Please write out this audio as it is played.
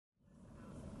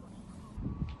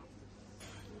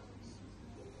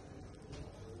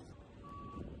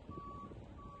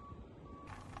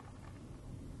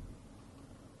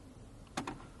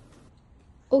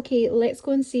Okay, let's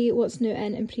go and see what's new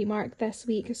in Primark this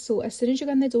week. So as soon as you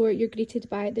go in the door, you're greeted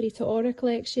by the Rita Ora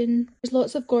collection. There's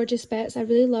lots of gorgeous bits. I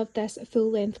really love this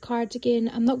full length cardigan.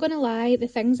 I'm not going to lie, the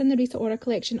things in the Rita Ora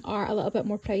collection are a little bit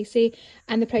more pricey,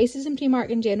 and the prices in Primark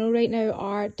in general right now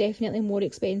are definitely more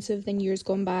expensive than years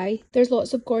gone by. There's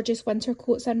lots of gorgeous winter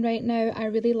coats in right now. I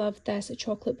really love this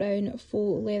chocolate brown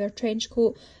faux leather trench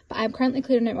coat, but I'm currently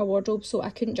clearing out my wardrobe, so I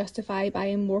couldn't justify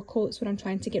buying more coats when I'm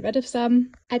trying to get rid of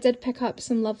some. I did pick up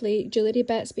some lovely jewellery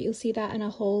bits, but you'll see that in a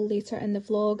haul later in the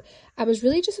vlog. I was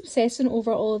really just obsessing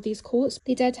over all of these coats.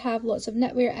 They did have lots of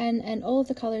knitwear in all of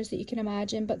the colours that you can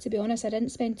imagine, but to be honest, I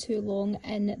didn't spend too long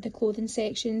in the clothing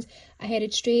sections. I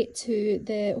headed straight to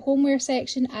the homeware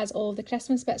section as all of the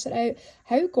Christmas bits are out.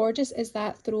 How gorgeous is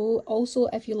that throw? Also,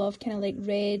 if you love kind of like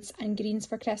reds and greens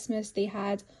for Christmas, they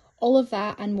had all of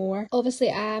that and more.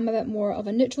 Obviously I am a bit more of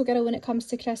a neutral girl when it comes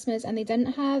to Christmas, and they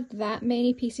didn't have that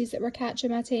many pieces that were catching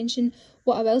my attention.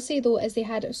 What I will say though is they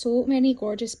had so many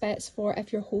gorgeous bits for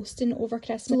if you're hosting over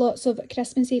Christmas. Lots of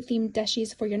Christmassy themed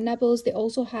dishes for your nibbles. They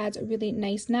also had really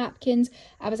nice napkins.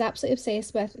 I was absolutely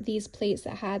obsessed with these plates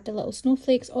that had the little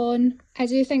snowflakes on. I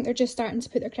do think they're just starting to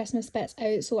put their Christmas bits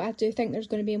out, so I do think there's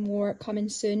going to be more coming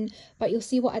soon, but you'll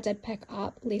see what I did pick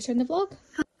up later in the vlog.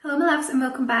 Hello my loves and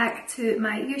welcome back to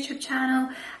my YouTube channel.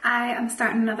 I am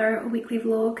starting another weekly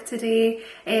vlog today.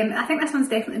 I think this one's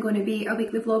definitely going to be a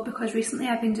weekly vlog because recently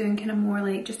I've been doing kind of more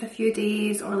like just a few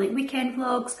days or like weekend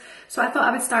vlogs. So I thought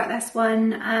I would start this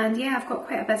one, and yeah, I've got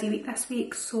quite a busy week this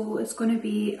week, so it's going to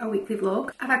be a weekly vlog.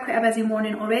 I've had quite a busy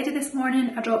morning already this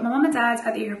morning. I dropped my mum and dad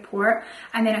at the airport,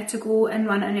 and then I had to go and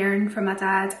run an errand for my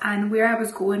dad, and where I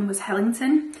was going was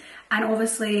Hillington. And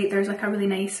obviously there's like a really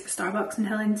nice Starbucks in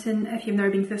Hillington. If you've never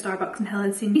been to the Starbucks in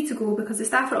Hillington, you need to go because the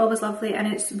staff are always lovely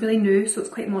and it's really new, so it's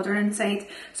quite modern inside.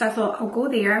 So I thought I'll go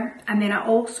there, and then I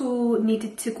also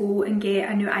needed to go and get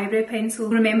a new eyebrow pencil.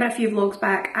 Remember a few vlogs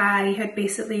back I had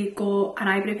basically got an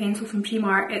eyebrow pencil from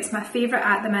Primark. It's my favourite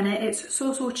at the minute. It's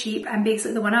so cheap, and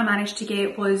basically the one I managed to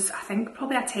get was I think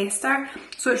probably a tester,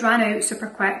 so it's ran out super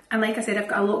quick. And like I said, I've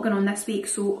got a lot going on this week,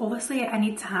 so obviously I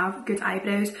need to have good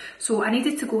eyebrows, so I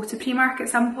needed to go to Primark at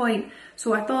some point.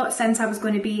 So I thought since I was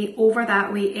going to be over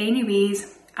that way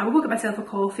anyways, I will go get myself a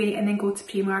coffee and then go to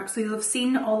Primark. So you'll have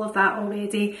seen all of that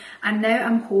already, and now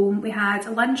I'm home. We had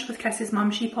lunch with Chris's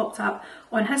mum. She popped up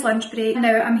on his lunch break.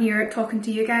 Now I'm here talking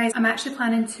to you guys. I'm actually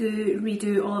planning to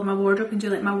redo all of my wardrobe and do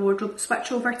like my wardrobe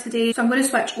switch over today. So I'm going to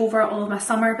switch over all of my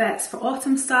summer bits for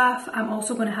autumn stuff. I'm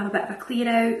also going to have a bit of a clear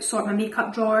out, sort my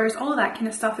makeup drawers, all of that kind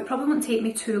of stuff. It probably won't take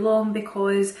me too long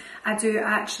because I do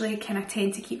actually kind of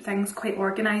tend to keep things quite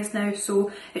organised now,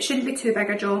 so it shouldn't be too big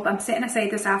a job. I'm setting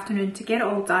aside this afternoon to get it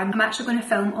all done. I'm actually going to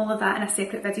film all of that in a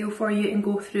separate video for you and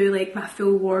go through like my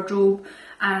full wardrobe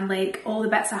and like all the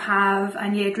bits I have,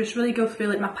 and yeah, just really go through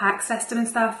like my pack system and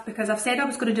stuff, because I've said I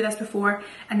was going to do this before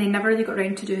and then never really got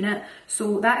around to doing it.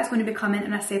 So that is going to be coming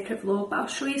in a separate vlog, but I'll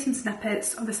show you some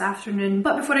snippets of this afternoon.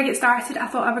 But before I get started, I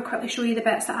thought I would quickly show you the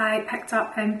bits that I picked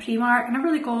up in Primark. I never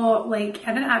really got like,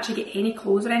 I didn't actually get any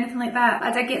clothes or anything like that.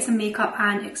 I did get some makeup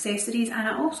and accessories, and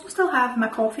I also still have my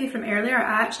coffee from earlier.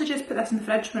 I actually just put this in the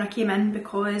fridge when I came in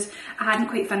because I hadn't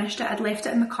quite finished it. I'd left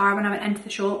it in the car when I went into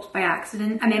the shops by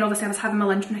accident, and then obviously I was having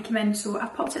my lunch when I came in, so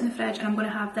I've popped it in the fridge and I'm going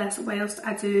to have this whilst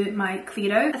I do my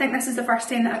clear out. I think this is the first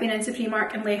time that I've been into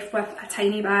Primark and left with a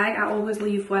tiny bag. I always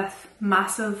leave with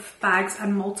massive bags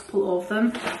and multiple of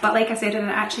them, but like I said, I didn't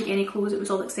actually get any clothes, it was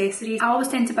all accessories. I always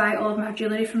tend to buy all of my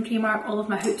jewellery from Primark. All of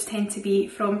my hoops tend to be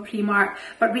from Primark,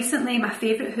 but recently my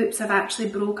favourite hoops have actually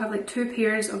broke. I've like 2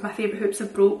 pairs of my favourite hoops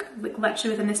have broke like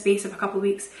literally within the space of a couple of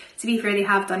weeks. To be fair, they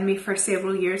have done me for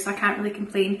several years, so I can't really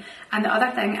complain. And the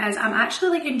other thing is I'm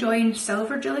actually like enjoying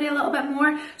silver jewellery a little bit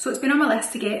more, so it's been on my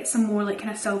list to get some more like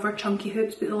kind of silver chunky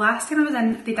hoops, but the last time I was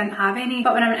in they didn't have any.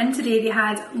 But when I went in today they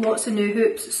had lots of new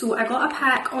hoops, so I got a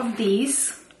pack of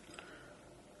these.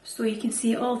 So you can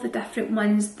see all the different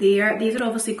ones there. These are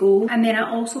obviously gold, and then I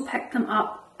also picked them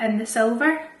up in the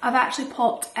silver. I've actually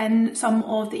popped in some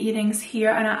of the earrings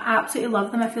here and I absolutely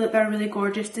love them. I feel like they're a really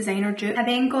gorgeous designer dupe. I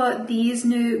then got these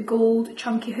new gold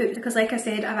chunky hoops because like I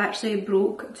said, I've actually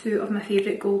broke 2 of my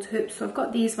favourite gold hoops. So I've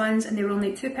got these ones and they were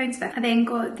only £2.50. I then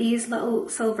got these little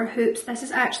silver hoops. This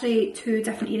is actually 2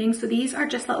 different earrings. So these are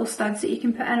just little studs that you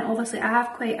can put in. Obviously I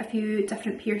have quite a few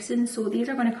different piercings, so these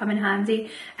are going to come in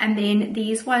handy. And then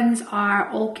these ones are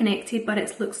all connected, but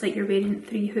it looks like you're wearing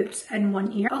 3 hoops in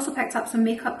one ear. I also picked up some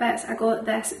makeup bits. I got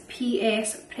this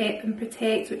PS Prep and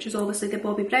Protect, which is obviously the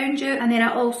Bobbi Brown dupe, and then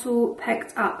I also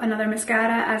picked up another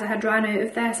mascara as I had ran out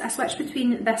of this. I switched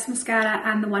between this mascara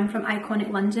and the one from Iconic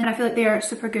London. I feel like they are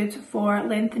super good for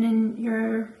lengthening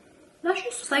your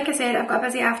luscious. Like I said, I've got a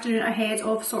busy afternoon ahead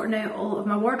of sorting out all of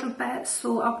my wardrobe bits,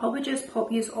 so I'll probably just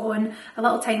pop you on a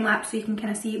little time lapse so you can kind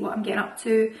of see what I'm getting up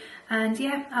to, and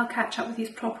yeah, I'll catch up with you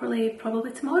properly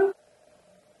probably tomorrow.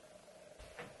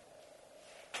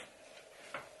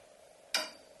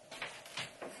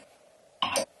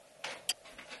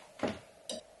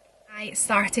 I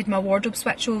started my wardrobe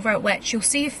switch over, which you'll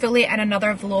see fully in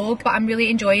another vlog, but I'm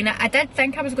really enjoying it. I did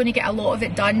think I was going to get a lot of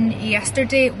it done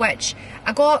yesterday, which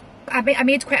I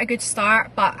made quite a good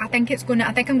start, but I think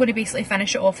I'm going to basically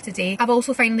finish it off today. I've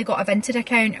also finally got a Vinted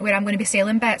account where I'm going to be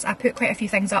selling bits. I put quite a few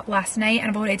things up last night and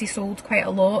I've already sold quite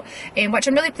a lot, which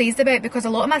I'm really pleased about because a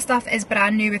lot of my stuff is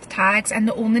brand new with tags, and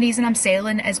the only reason I'm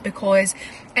selling is because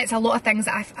it's a lot of things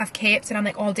that I've kept and I'm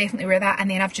like, oh, I'll definitely wear that,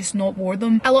 and then I've just not wore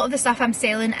them. A lot of the stuff I'm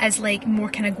selling is like more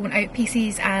kind of going out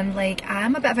pieces, and like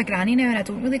I'm a bit of a granny now and I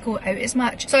don't really go out as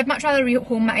much, so I'd much rather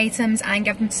rehome my items and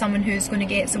give them to someone who's going to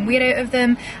get some wear out of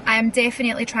them. I'm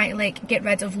definitely trying to like get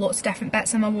rid of lots of different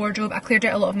bits in my wardrobe. I cleared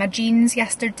out a lot of my jeans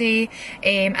yesterday,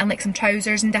 and like some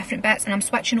trousers and different bits, and I'm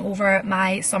switching over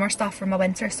my summer stuff for my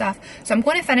winter stuff, so I'm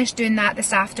going to finish doing that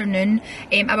this afternoon.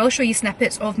 I will show you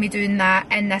snippets of me doing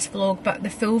that in this vlog, but the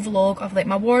full vlog of like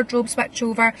my wardrobe switch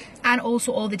over and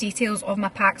also all the details of my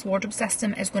PAX wardrobe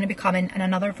system is going to be coming in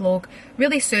another vlog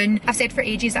really soon. I've said for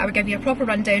ages that I would give you a proper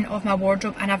rundown of my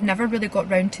wardrobe and I've never really got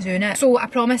round to doing it, so I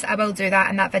promise I will do that,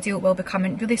 and that video will be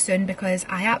coming really soon because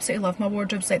I absolutely love my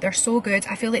wardrobes. Like, they're so good.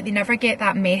 I feel like they never get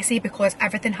that messy because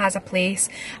everything has a place,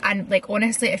 and like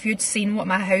honestly, if you'd seen what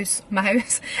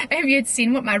if you'd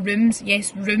seen what my rooms,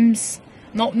 yes, rooms,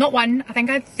 not one, I think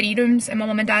I had 3 rooms in my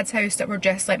mum and dad's house that were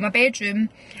just like my bedroom.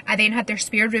 I then had their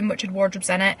spare room which had wardrobes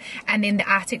in it, and then the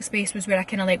attic space was where I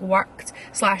kind of like worked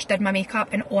 / did my makeup,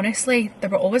 and honestly they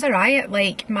were always a riot.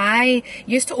 Like,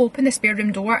 used to open the spare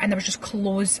room door and there was just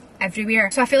clothes everywhere.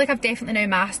 So I feel like I've definitely now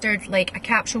mastered like a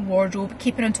capsule wardrobe,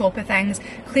 keeping on top of things,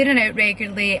 clearing out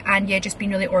regularly, and yeah, just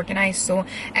being really organised. So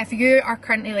if you are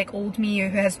currently like old me who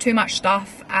has too much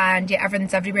stuff and yeah,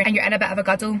 everything's everywhere and you're in a bit of a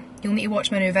guddle, you'll need to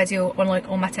watch my new video on like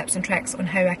all my tips and tricks on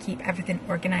how I keep everything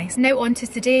organised. Now on to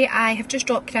today. I have just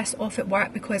dropped Chris off at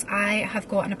work because I have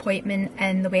got an appointment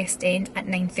in the West End at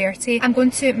 9:30. I'm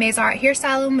going to Mezart Hair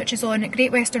Salon, which is on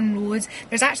Great Western Road.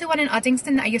 There's actually one in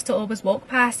Uddingston that I used to always walk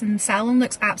past, and the salon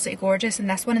looks absolutely gorgeous, and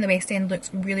this one in the West End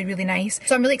looks really, really nice.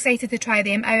 So I'm really excited to try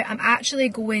them out. I'm actually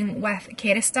going with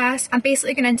Kerastase. I'm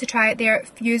basically going in to try their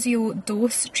Fusio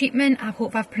Dose treatment. I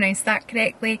hope I've pronounced that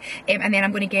correctly. And then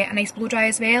I'm going to get a nice blow dry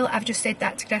as well. I've just said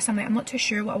that to Chris. I'm like, I'm not too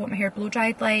sure what I want my hair blow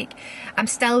dried like. I'm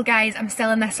still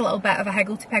in this little bit of a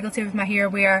higgledy-piggledy with my hair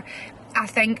where I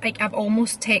think like I've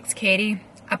almost texted Kerry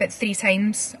about 3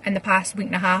 times in the past week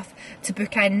and a half to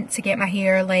book in to get my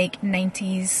hair like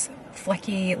 90s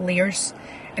flicky layers,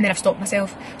 and then I've stopped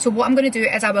myself. So what I'm going to do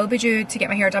is I will be due to get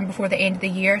my hair done before the end of the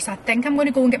year, so I think I'm going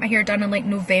to go and get my hair done in like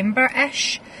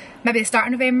November-ish, maybe the start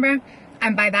of November.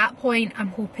 And by that point, I'm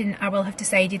hoping I will have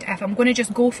decided if I'm going to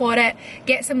just go for it,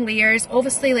 get some layers.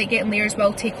 Obviously, like, getting layers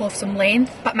will take off some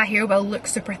length, but my hair will look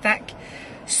super thick.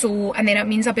 So, and then it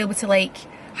means I'll be able to like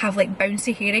have like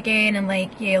bouncy hair again and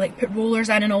like, yeah, like put rollers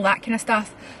in and all that kind of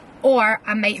stuff. Or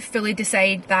I might fully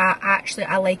decide that actually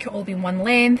I like it all being one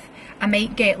length. I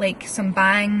might get like some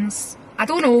bangs. I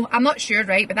don't know, I'm not sure,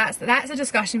 right, but that's a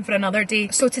discussion for another day.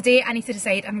 So today I need to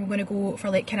decide I'm going to go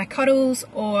for like kind of curls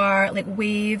or like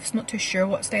waves. Not too sure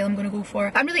what style I'm going to go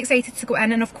for. But I'm really excited to go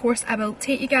in, and of course I will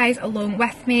take you guys along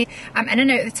with me. I'm in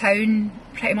and out of the town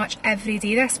pretty much every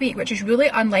day this week, which is really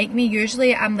unlike me.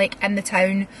 Usually I'm like in the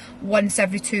town once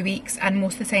every 2 weeks, and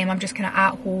most of the time I'm just kind of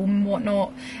at home and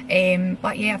whatnot.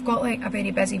 But yeah, I've got like a very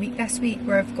busy week this week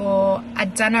where I've got a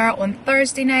dinner on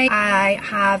Thursday night. I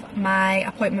have my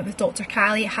appointment with Dr.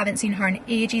 Callie. I haven't seen her in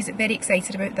ages, very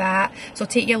excited about that, so I'll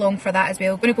take you along for that as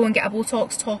well. I'm going to go and get a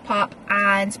Botox top up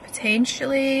and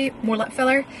potentially more lip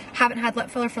filler. Haven't had lip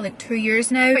filler for like 2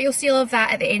 years now, but you'll see all of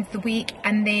that at the end of the week.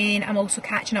 And then I'm also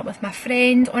catching up with my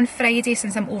friend on Friday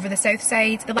since I'm over the south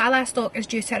side. The Lala stock is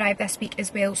due to arrive this week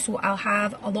as well, so I'll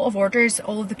have a lot of orders.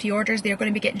 All of the pre-orders, they're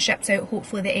going to be getting shipped out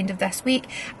hopefully the end of this week.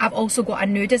 I've also got a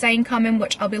new design coming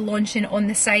which I'll be launching on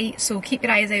the site, so keep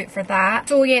your eyes out for that.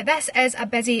 So yeah, this is a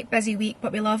busy week,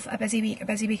 but we love a busy week. A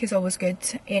busy week is always good.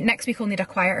 Next week I'll need a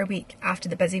quieter week after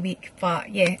the busy week,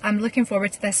 but yeah, I'm looking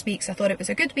forward to this week, so I thought it was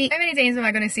a good week. How many times am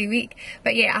I going to say week?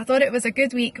 But yeah, I thought it was a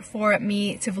good week for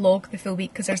me to vlog the full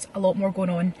week because there's a lot more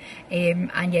going on.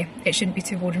 And yeah, it shouldn't be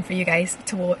too boring for you guys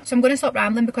to watch. So I'm going to stop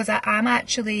rambling because I am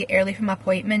actually early for my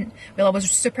appointment. Well, I was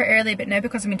super early, but now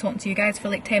because I've been talking to you guys for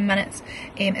like 10 minutes,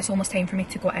 it's almost time for me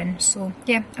to go in. So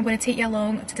yeah, I'm going to take you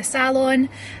along to the salon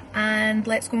and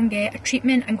let's go and get a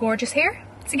treatment and gorgeous hair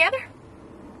together.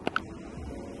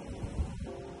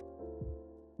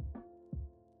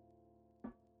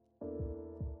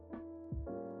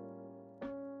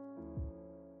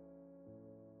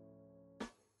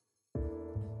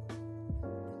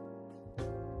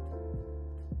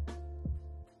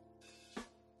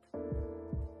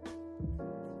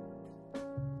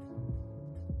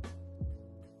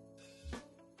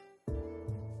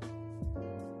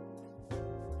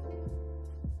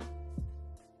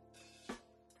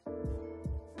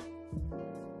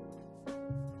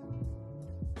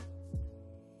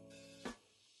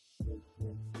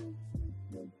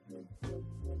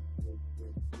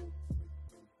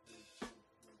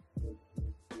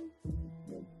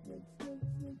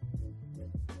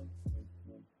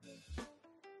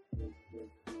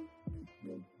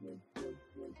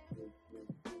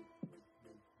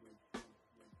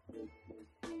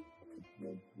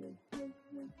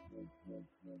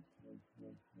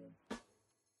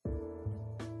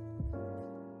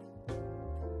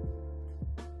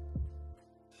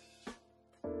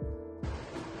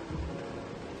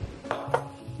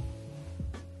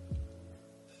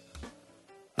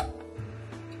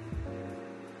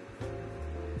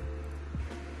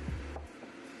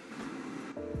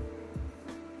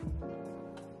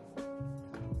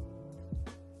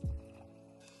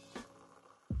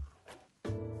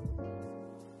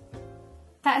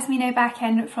 That is me now back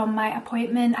in from my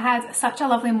appointment. I had such a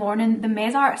lovely morning. The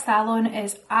Mes Art salon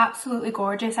is absolutely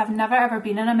gorgeous. I've never ever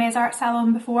been in a Mes Art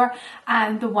salon before,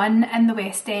 and the one in the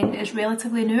West End is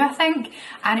relatively new, I think,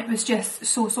 and it was just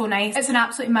so nice. It's an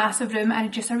absolutely massive room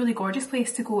and just a really gorgeous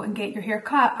place to go and get your hair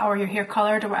cut or your hair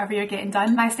coloured or whatever you're getting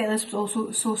done. My stylist was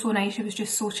also so nice. She was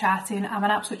just so chatty, and I'm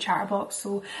an absolute chatterbox,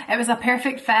 so it was a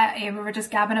perfect fit. We were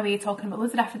just gabbing away talking about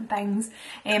loads of different things,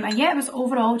 and yeah, it was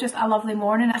overall just a lovely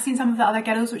morning. I seen some of the other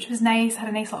girls, which was nice, had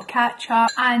a nice little catch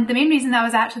up, and the main reason I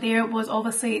was actually there was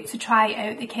obviously to try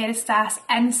out the Kerastase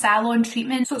in salon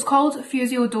treatment. So it's called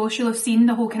Physio-Dose. You'll have seen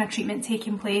the whole kind of treatment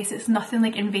taking place. It's nothing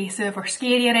like invasive or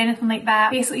scary or anything like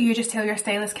that. Basically you just tell your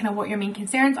stylist kind of what your main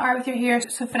concerns are with your hair.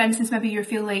 So for instance, maybe you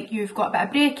feel like you've got a bit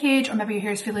of breakage, or maybe your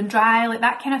hair is feeling dry, like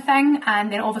that kind of thing,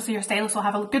 and then obviously your stylist will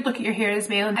have a good look at your hair as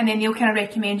well, and then they'll kind of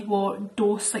recommend what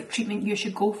dose, like treatment you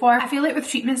should go for. I feel like with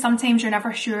treatment sometimes you're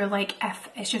never sure like if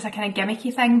it's just a kind of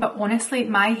gimmicky thing, but honestly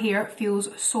my hair feels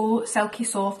so silky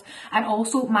soft, and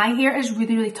also my hair is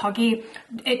really tuggy.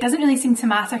 It doesn't really seem to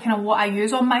matter kind of what I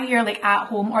use on my hair, like at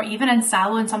home or even in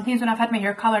salon. Sometimes when I've had my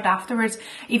hair coloured afterwards,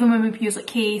 even when we use like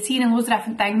K18 and loads of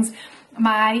different things,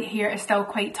 my hair is still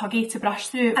quite tuggy to brush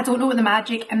through. I don't know what the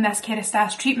magic in this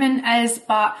Kerastase treatment is,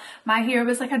 but my hair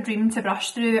was like a dream to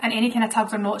brush through, and any kind of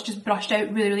tugs or knots just brushed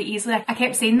out really easily. I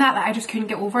kept saying that I just couldn't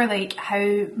get over like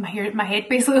how my head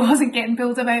basically wasn't getting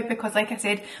pulled about, because like I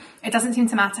said, it doesn't seem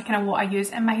to matter kind of what I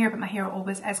use in my hair, but my hair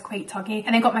always is quite tuggy.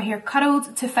 And then got my hair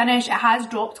curled to finish. It has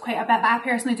dropped quite a bit, but I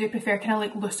personally do prefer kind of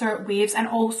like looser waves. And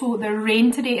also the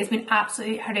rain today has been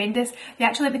absolutely horrendous. They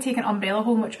actually let me take an umbrella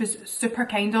home, which was super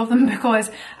kind of them, because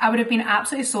I would have been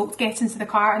absolutely soaked getting to the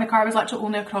car, and the car was literally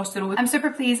only across the road. I'm super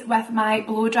pleased with my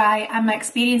blow dry, and my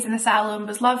experience in the salon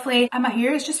was lovely, and my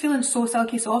hair is just feeling so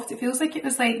silky soft. It feels like it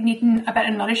was like needing a bit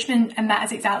of nourishment, and that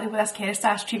is exactly what this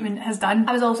Kerastase treatment has done.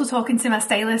 I was also talking to my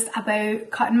stylist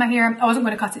about cutting my hair. I wasn't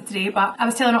going to cut it today, but I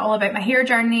was telling her all about my hair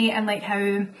journey and like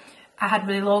how I had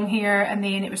really long hair and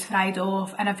then it was fried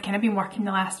off, and I've kind of been working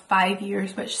the last 5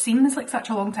 years, which seems like such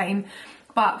a long time,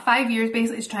 but 5 years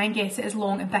basically to try and get it as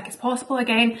long and thick as possible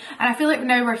again. And I feel like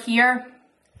now we're here,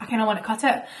 I kind of want to cut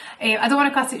it. I don't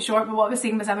want to cut it short, but what I was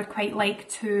saying was I would quite like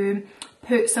to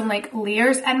put some like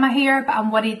layers in my hair, but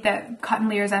I'm worried that cutting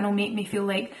layers in will make me feel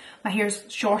like my hair's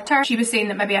shorter. She was saying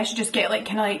that maybe I should just get like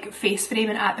kind of like face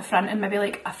framing at the front and maybe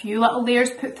like a few little layers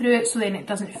put through it, so then it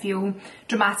doesn't feel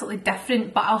dramatically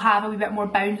different, but I'll have a wee bit more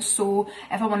bounce, so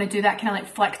if I want to do that kind of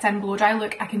like flicked in blow dry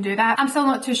look, I can do that. I'm still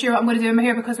not too sure what I'm going to do in my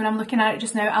hair, because when I'm looking at it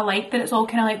just now, I like that it's all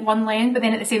kind of like one length, but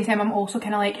then at the same time I'm also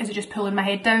kind of like, is it just pulling my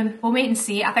head down? We'll wait and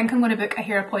see. I think I'm going to book a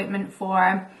hair appointment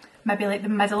for maybe like the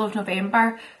middle of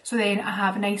November, so then I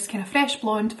have a nice kind of fresh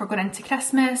blonde for going into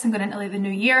Christmas and going into like the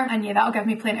new year, and yeah, that'll give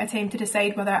me plenty of time to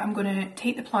decide whether I'm going to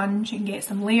take the plunge and get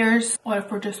some layers, or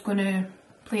if we're just going to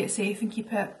play it safe and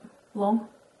keep it long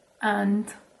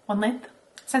and one length.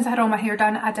 Since I had all my hair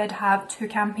done, I did have 2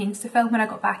 campaigns to film when I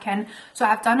got back in, so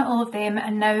I've done all of them,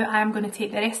 and now I'm going to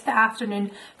take the rest of the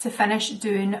afternoon to finish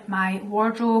doing my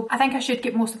wardrobe. I think I should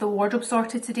get most of the wardrobe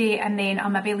sorted today, and then I'll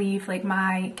maybe leave like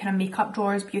my kind of makeup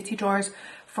drawers, beauty drawers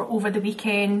for over the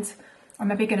weekend, or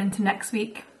maybe going into next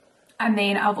week. And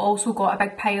then I've also got a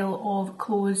big pile of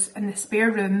clothes in the spare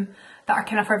room that are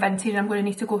kind of for vintage, and I'm going to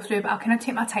need to go through, but I'll kind of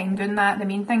take my time doing that. The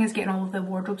main thing is getting all of the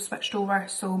wardrobe switched over,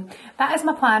 so that is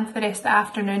my plan for the rest of the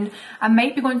afternoon. I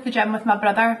might be going to the gym with my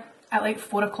brother at like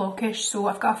 4 o'clock-ish, so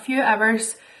I've got a few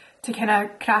hours to kind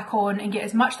of crack on and get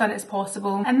as much done as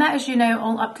possible. And that is you now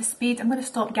all up to speed. I'm going to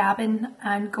stop gabbing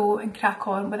and go and crack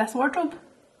on with this wardrobe.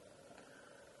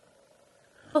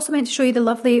 Also meant to show you the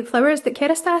lovely flowers that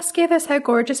Kerastase gave us. How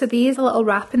gorgeous are these? A little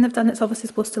wrapping they've done that's obviously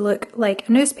supposed to look like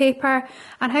a newspaper.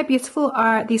 And how beautiful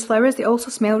are these flowers? They also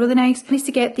smell really nice. I need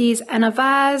to get these in a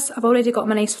vase. I've already got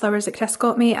my nice flowers that Chris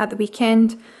got me at the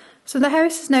weekend. So the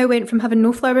house has now went from having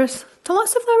no flowers to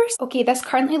lots of flowers. Okay, this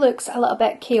currently looks a little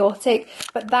bit chaotic,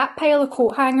 but that pile of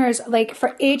coat hangers, like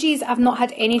for ages I've not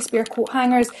had any spare coat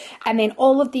hangers, and then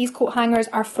all of these coat hangers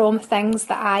are from things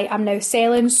that I am now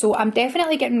selling, so I'm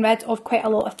definitely getting rid of quite a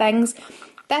lot of things.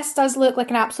 This does look like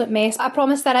an absolute mess. I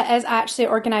promise that it is actually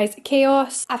organised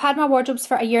chaos. I've had my wardrobes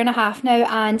for a year and a half now,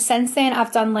 and since then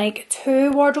I've done like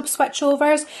 2 wardrobe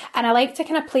switchovers, and I like to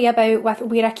kind of play about with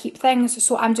where I keep things,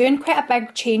 so I'm doing quite a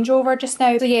big changeover just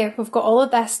now. So yeah, we've got all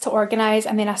of this to organise,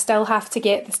 and then I still have to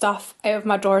get the stuff out of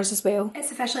my drawers as well.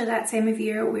 It's officially that time of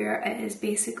year where it is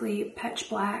basically pitch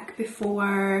black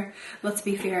before, well, to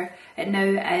be fair, it now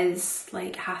is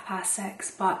like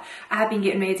 6:30, but I have been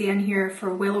getting ready in here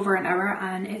for well over an hour,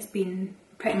 and it's been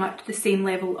pretty much the same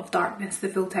level of darkness the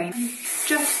full time.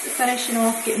 Just finishing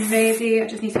off getting ready. I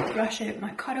just need to brush out my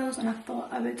curls, and I thought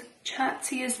I would chat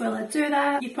to you as well. I do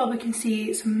that. You probably can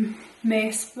see some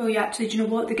mess. Well, you actually, do you know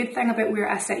what? The good thing about where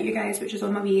I sit, you guys, which is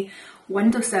on my wee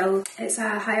windowsill, it's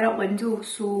a higher up window,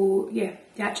 so yeah,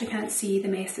 you actually can't see the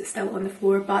mess that's still on the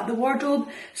floor. But the wardrobe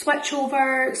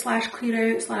switchover slash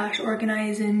clear out slash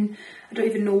organising, I don't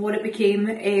even know what it became,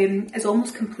 is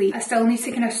almost complete. I still need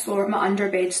to kind of sort my under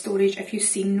bed storage. If you've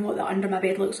seen what the under my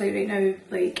bed looks like right now,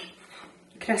 like,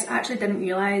 Chris actually didn't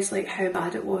realise like how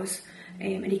bad it was.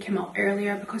 And he came up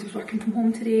earlier because he was working from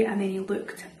home today, and then he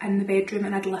looked in the bedroom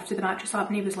and I'd lifted the mattress up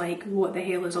and he was like, what the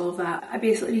hell is all of that? I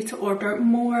basically need to order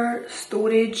more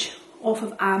storage off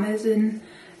of Amazon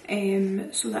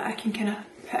so that I can kind of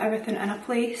put everything in a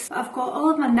place. I've got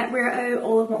all of my knitwear out,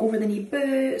 all of my over the knee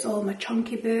boots, all of my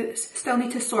chunky boots. Still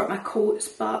need to sort my coats,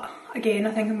 but again,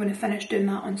 I think I'm going to finish doing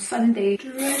that on Sunday.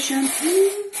 Dry shampoo.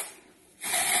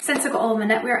 Since I got all of my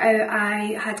knitwear out,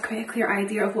 I had quite a clear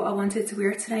idea of what I wanted to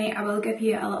wear tonight. I will give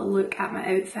you a little look at my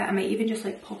outfit. I might even just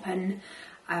like pop in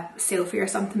a selfie or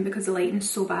something because the lighting's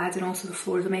so bad, and also the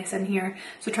floor's a mess in here,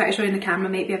 so trying to show you in the camera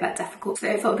might be a bit difficult. So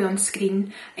the outfit will be on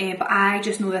screen, but I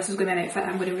just know this is going to be an outfit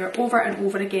I'm going to wear over and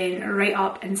over again right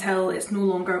up until it's no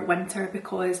longer winter,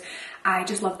 because I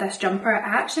just love this jumper. I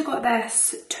actually got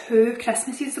this 2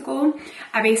 Christmases ago.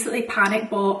 I basically panic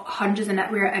bought hundreds of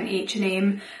knitwear in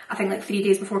H&M, I think like 3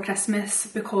 days before Christmas,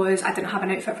 because I didn't have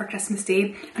an outfit for Christmas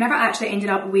Day. I never actually ended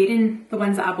up wearing the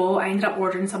ones that I bought. I ended up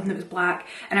ordering something that was black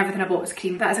and everything I bought was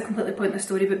cream. That is a completely pointless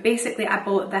story, but basically I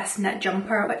bought this knit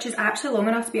jumper, which is actually long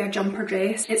enough to be a jumper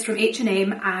dress. It's from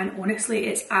H&M, and honestly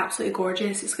it's absolutely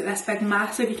gorgeous. It's got this big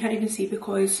massive, you can't even see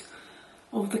because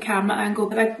of the camera angle,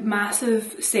 the big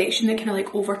massive section that kind of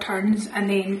like overturns, and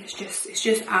then it's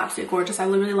just absolutely gorgeous. I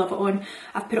really love it on.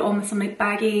 I've put it on with some like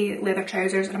baggy leather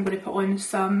trousers, and I'm going to put on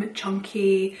some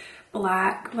chunky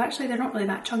black, well actually they're not really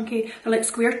that chunky, they're like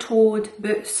square toed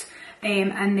boots,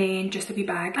 and then just a wee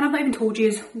bag. And I've not even told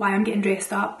you why I'm getting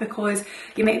dressed up, because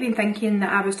you might have been thinking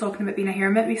that I was talking about being a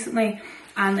hermit recently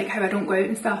and like how I don't go out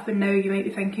and stuff, and now you might be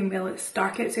thinking, well, it's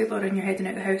dark outside, Laura, and you're heading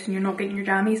out the house and you're not getting your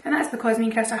jammies. And that's because me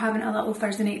and Chris are having a little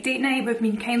Thursday night date night. We've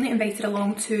been kindly invited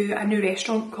along to a new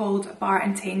restaurant called Bar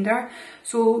and Tender,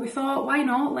 so we thought, why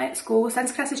not, let's go.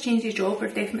 Since Chris has changed his job,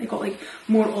 we've definitely got like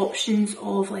more options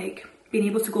of like being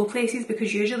able to go places,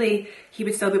 because usually he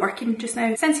would still be working just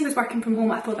now. Since he was working from home,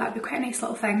 I thought that would be quite a nice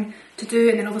little thing to do,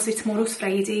 and then obviously tomorrow's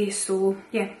Friday, so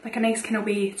yeah, like a nice kind of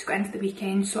way to go into the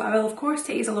weekend. So I will of course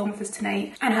take you along with us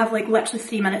tonight, and have like literally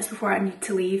 3 minutes before I need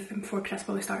to leave and before Chris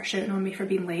probably starts shouting on me for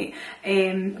being late.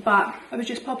 But I was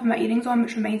just popping my earrings on,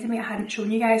 which reminded me I hadn't shown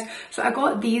you guys. So I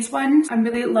got these ones. I'm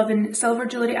really loving silver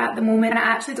jewellery at the moment, and I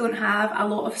actually don't have a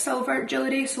lot of silver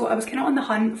jewellery, so I was kind of on the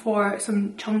hunt for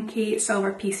some chunky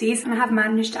silver pieces, and I have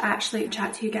managed to actually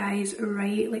chat to you guys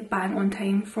right like bang on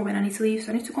time for when I need to leave.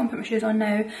 So I need to go and put my shoes on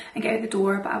now and get out the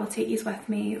door, but I will take these with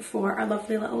me for our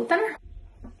lovely little dinner.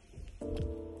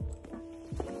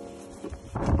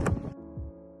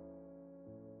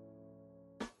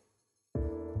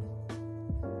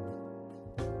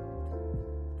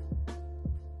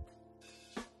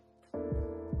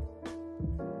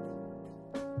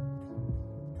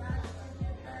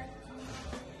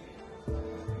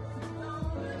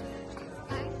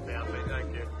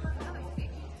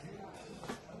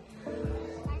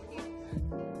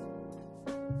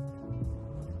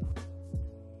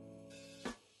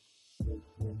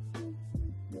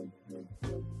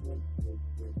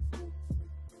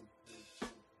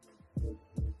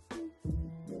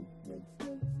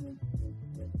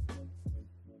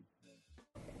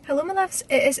 Hello my loves,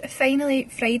 it is finally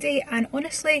Friday, and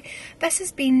honestly this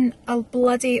has been a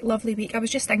bloody lovely week. I was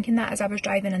just thinking that as I was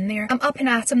driving in there. I'm up and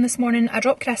at 'em this morning. I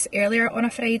dropped Chris earlier on a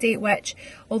Friday, which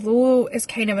although is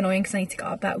kind of annoying because I need to get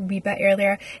up that wee bit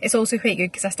earlier, it's also quite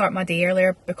good because I start my day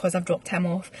earlier because I've dropped him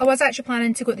off. I was actually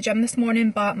planning to go to the gym this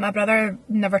morning, but my brother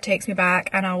never texts me back,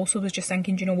 and I also was just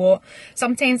thinking, do you know what,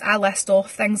 sometimes I list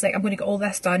off things like I'm going to get all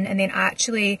this done, and then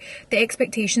actually the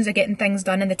expectations of getting things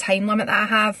done and the time limit that I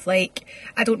have, like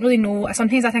I don't don't really know.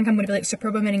 Sometimes I think I'm going to be like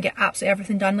Superwoman and get absolutely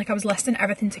everything done. Like I was listing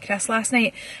everything to Chris last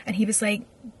night and he was like,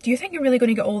 do you think you're really going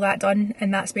to get all that done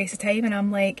in that space of time? And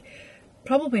I'm like,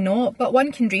 probably not, but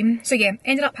one can dream. So yeah,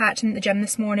 ended up patching at the gym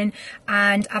this morning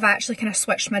and I've actually kind of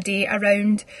switched my day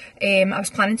around. I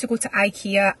was planning to go to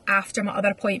IKEA after my other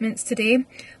appointments today,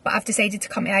 but I've decided to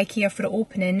come to IKEA for the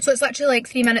opening. So it's literally like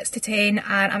 3 minutes to 10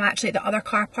 and I'm actually at the other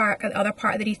car park, at the other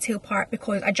part of the retail park,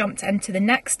 because I jumped into the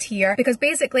next tier because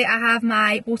basically I have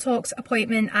my Botox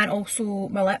appointment and also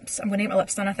my lips. I'm going to get my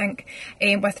lips done I think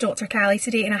with Dr. Callie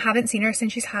today, and I haven't seen her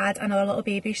since she's had another little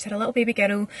baby. She's had a little baby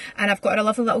girl and I've got her a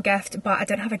lovely little gift, but I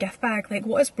didn't have a gift bag. Like,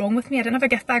 what is wrong with me? I didn't have a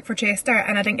gift bag for Chester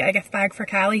and I didn't get a gift bag for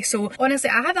Callie. So honestly,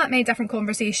 I have that many different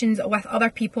conversations with other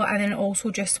people and then also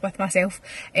just with myself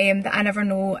that I never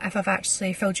know if I've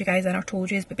actually filled you guys in or told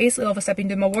you. But basically, obviously I've been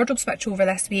doing my wardrobe switch over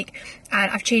this week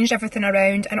and I've changed everything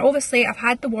around, and obviously I've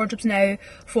had the wardrobes now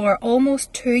for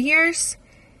almost 2 years.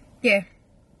 Yeah.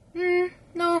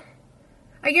 No.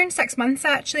 A year and 6 months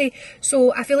actually,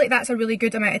 so I feel like that's a really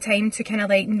good amount of time to kind of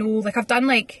like know, like I've done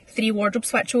like 3 wardrobe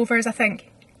switchovers I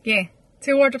think, yeah,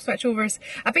 2 wardrobe switchovers.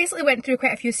 I basically went through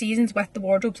quite a few seasons with the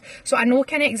wardrobes, so I know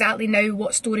kind of exactly now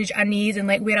what storage I need and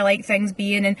like where I like things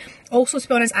being. And also, to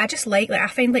be honest, I just like I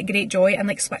find like great joy in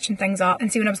like switching things up.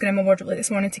 And see, when I was going in my wardrobe like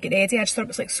this morning to get ready, I just thought it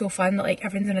was like so fun that like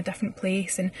everything's in a different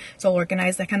place and it's all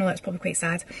organised. Like I know that's probably quite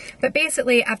sad, but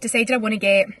basically I've decided I want to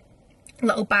get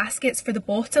little baskets for the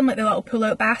bottom, like the little pull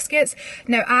out baskets.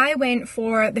 Now I went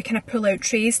for the kind of pull out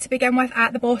trays to begin with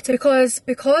at the bottom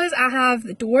because I have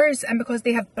the doors and because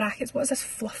they have brackets. What is this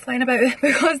fluff flying about?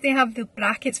 Because they have the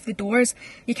brackets for the doors,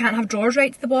 you can't have drawers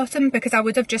right to the bottom, because I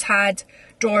would have just had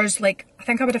drawers, like I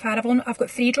think I would have had, I've got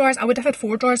 3 drawers, I would have had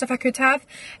 4 drawers if I could have,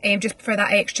 just for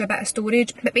that extra bit of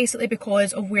storage. But basically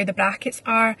because of where the brackets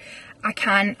are, I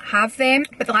can't have them.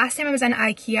 But the last time I was in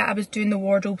IKEA, I was doing the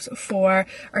wardrobes for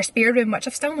our spare room, which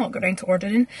I've still not got around to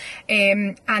ordering,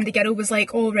 and the girl was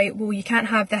like, oh right, well you can't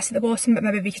have this at the bottom, but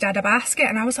maybe we could add a basket.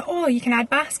 And I was like, oh, you can add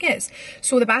baskets.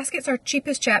 So the baskets are cheap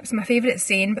as chips, my favourite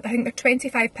saying, but I think they're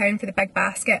 £25 for the big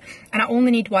basket and I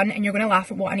only need one. And you're going to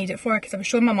laugh at what I need it for, because I was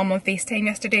showing my mum on FaceTime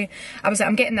yesterday. I was like,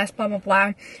 I'm getting this, blah blah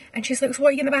blah, and she's like, so what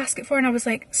are you getting the basket for? And I was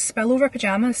like, spillover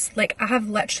pyjamas. Like I have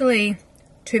literally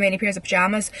too many pairs of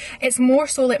pyjamas. It's more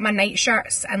so like my night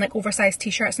shirts and like oversized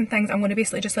t-shirts and things I'm going to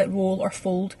basically just like roll or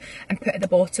fold and put at the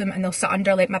bottom, and they'll sit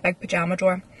under like my big pyjama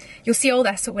drawer. You'll see all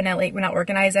this when I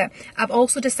organise it. I've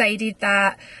also decided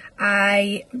that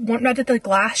I want rid of the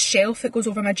glass shelf that goes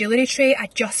over my jewellery tray. I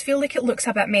just feel like it looks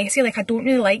a bit messy. Like I don't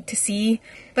really like to see,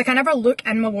 like I never look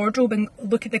in my wardrobe and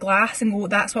look at the glass and go,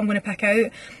 that's what I'm going to pick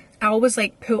out. I always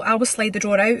slide the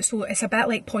drawer out, so it's a bit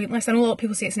like pointless. I know a lot of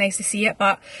people say it's nice to see it,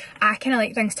 but I kind of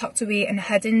like things tucked away and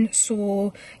hidden.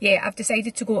 So yeah, I've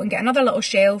decided to go and get another little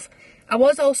shelf. I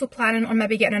was also planning on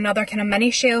maybe getting another kind of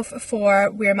mini shelf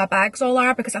for where my bags all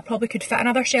are, because I probably could fit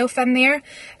another shelf in there,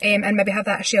 and maybe have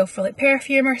that shelf for like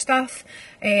perfume or stuff,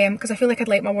 because I feel like I'd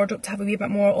like my wardrobe to have a wee bit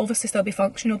more, obviously still be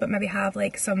functional, but maybe have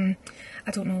like some,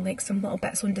 I don't know, like some little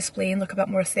bits on display and look a bit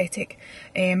more aesthetic.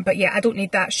 But yeah, I don't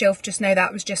need that shelf just now.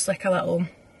 That was just like a little,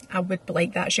 I would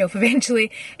like that shelf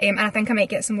eventually, and I think I might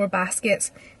get some more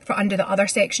baskets for under the other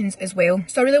sections as well.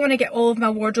 So I really want to get all of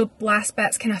my wardrobe last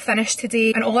bits kind of finished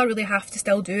today, and all I really have to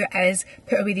still do is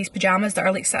put away these pyjamas that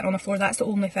are like sitting on the floor. That's the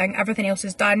only thing. Everything else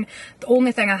is done. The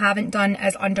only thing I haven't done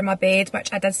is under my bed,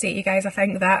 which I did say to you guys, I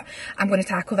think that I'm going to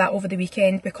tackle that over the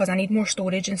weekend, because I need more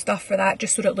storage and stuff for that,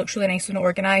 just so that it looks really nice and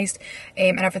organised,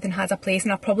 and everything has a place.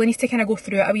 And I probably need to kind of go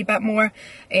through it a wee bit more,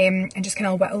 and just kind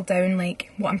of whittle down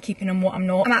like what I'm keeping and what I'm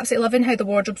not. I'm absolutely loving how the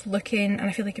wardrobe's looking, and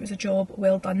I feel like it was a job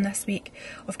well done this week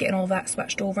of getting all that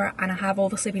switched over. And I have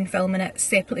obviously been filming it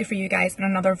separately for you guys in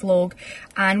another vlog,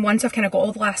 and once I've kind of got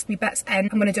all the last wee bits in,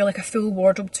 I'm going to do like a full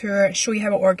wardrobe tour, show you how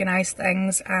I organise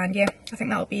things. And yeah, I think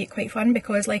that'll be quite fun,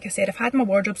 because like I said, I've had my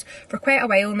wardrobes for quite a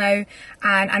while now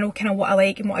and I know kind of what I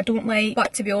like and what I don't like.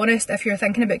 But to be honest, if you're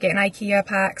thinking about getting IKEA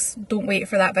packs, don't wait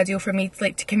for that video for me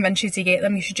to convince you to get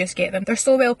them. You should just get them. They're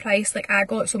so well priced. Like I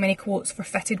got so many quotes for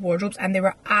fitted wardrobes and they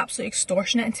were absolutely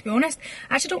extortionate, and to be honest,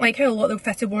 I actually don't like how a lot of the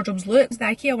fitted wardrobes look. The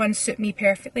IKEA ones suit me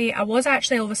perfectly. I was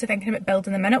actually obviously thinking about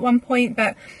building them in at one point,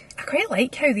 but I quite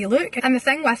like how they look. And the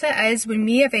thing with it is, when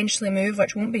we eventually move,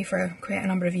 which won't be for quite a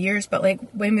number of years, but like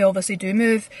when we obviously do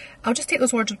move, I'll just take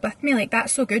those wardrobes with me. Like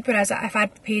that's so good. Whereas if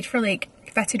I'd paid for like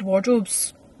fitted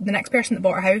wardrobes, the next person that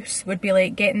bought a house would be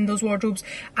like getting those wardrobes,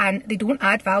 and they don't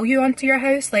add value onto your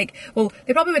house. Like, well,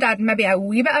 they probably would add maybe a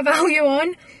wee bit of value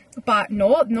on, but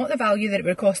not the value that it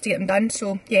would cost to get them done.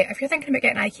 So yeah, if you're thinking about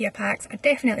getting IKEA packs, I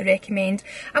definitely recommend.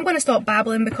 I'm going to stop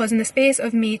babbling because in the space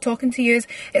of me talking to you,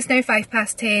 it's now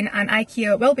 10:05 and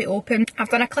IKEA will be open. I've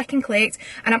done a click and collect,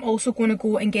 and I'm also going to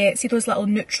go and get, see those little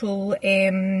neutral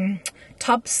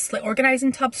tubs, like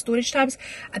organising tubs, storage tubs.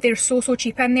 They're so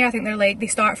cheap in there. I think they're like, they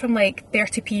start from like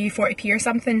 30p, 40p or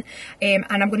something, and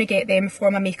I'm going to get them for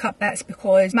my makeup bits,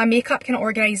 because my makeup kind of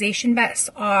organisation bits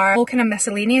are all kind of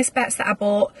miscellaneous bits that I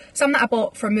bought. Some that I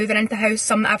bought for moving into the house,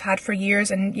 some that I've had for years,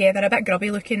 and yeah, they're a bit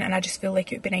grubby looking, and I just feel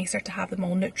like it would be nicer to have them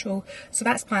all neutral. So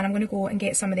that's the plan. I'm going to go and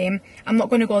get some of them. I'm not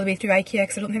going to go all the way through IKEA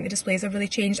because I don't think the displays have really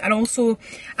changed, and also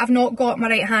I've not got my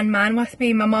right hand man with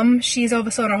me. My mum, she's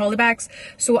obviously on her holiday bags,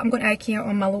 so I'm going to IKEA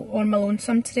on my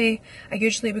lonesome today. I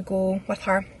usually would go with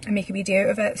her and make a wee day out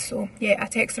of it. So yeah, I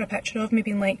texted her a picture of me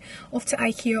being like, off to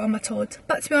IKEA on my Todd.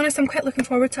 But to be honest, I'm quite looking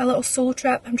forward to a little solo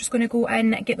trip. I'm just going to go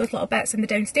in, get those little bits in the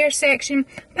downstairs section,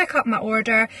 pick up my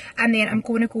order, and then I'm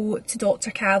going to go to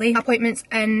Dr. Callie. My appointment's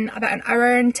in about an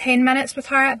hour and 10 minutes with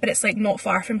her, but it's like not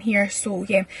far from here. So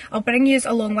yeah, I'll bring you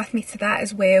along with me to that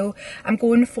as well. I'm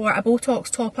going for a Botox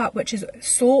top up, which is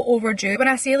so overdue. When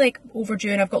I say like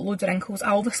overdue and I've got loads of wrinkles,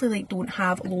 I obviously like don't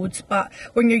have loads, but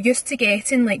when you're used to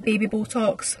getting like baby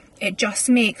Botox, it just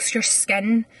makes your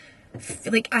skin,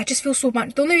 like, I just feel so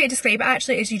much, the only way to describe it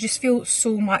actually is you just feel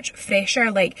so much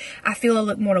fresher. Like, I feel I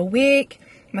look more awake,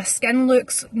 my skin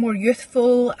looks more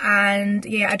youthful, and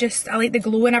yeah, I like the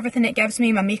glow and everything it gives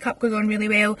me. My makeup goes on really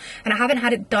well, and I haven't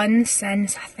had it done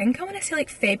since, I think I want to say like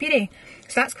February.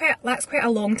 So that's quite a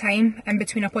long time in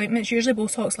between appointments. Usually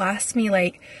Botox lasts me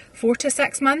like 4 to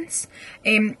 6 months,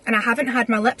 and I haven't had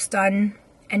my lips done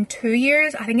in 2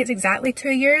 years. I think it's exactly 2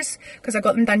 years, because I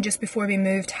got them done just before we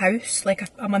moved house, like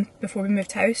a month before we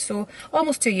moved house, so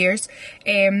almost 2 years.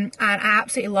 And I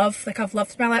absolutely love, like, I've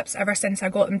loved my lips ever since I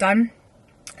got them done.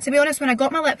 To be honest, when I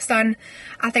got my lips done,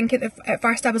 I think at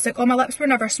first I was like, oh, my lips were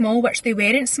never small, which they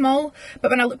weren't small. But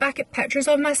when I look back at pictures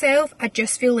of myself, I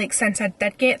just feel like since I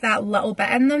did get that little bit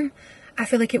in them, I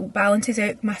feel like it balances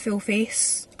out my full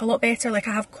face a lot better. Like,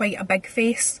 I have quite a big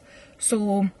face,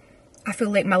 so I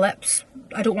feel like my lips,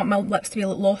 I don't want my lips to be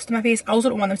lost in my face. I also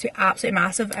don't want them to be absolutely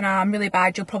massive, and I'm really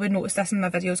bad. You'll probably notice this in my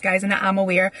videos, guys, and I am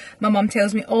aware. My mum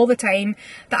tells me all the time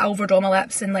that I overdraw my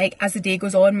lips, and like as the day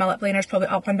goes on, my lip liner's probably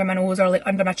up under my nose or like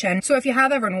under my chin. So if you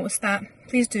have ever noticed that,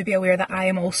 please do be aware that I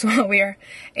am also aware.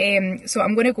 So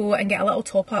I'm going to go and get a little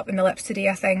top up in the lips today,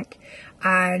 I think,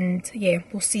 and yeah,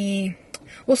 we'll see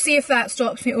if that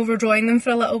stops me overdrawing them for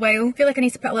a little while. I feel like I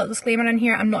need to put a little disclaimer in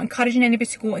here. I'm not encouraging anybody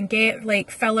to go and get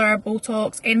like filler,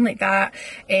 Botox, anything like that,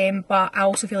 but I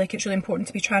also feel like it's really important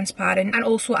to be transparent. And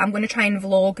also I'm going to try and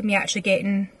vlog me actually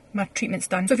getting my treatments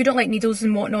done. So if you don't like needles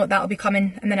and whatnot, that'll be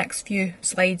coming in the next few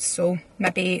slides, so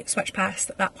maybe switch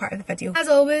past that part of the video. As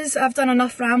always, I've done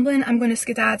enough rambling. I'm going to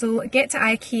skedaddle, get to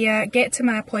IKEA, get to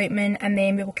my appointment, and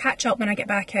then we will catch up when I get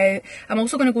back out. I'm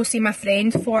also going to go see my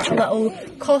friend for a little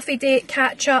coffee date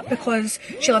catch up because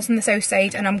she lives on the south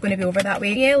side and I'm going to be over that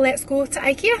way. Yeah, let's go to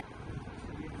IKEA.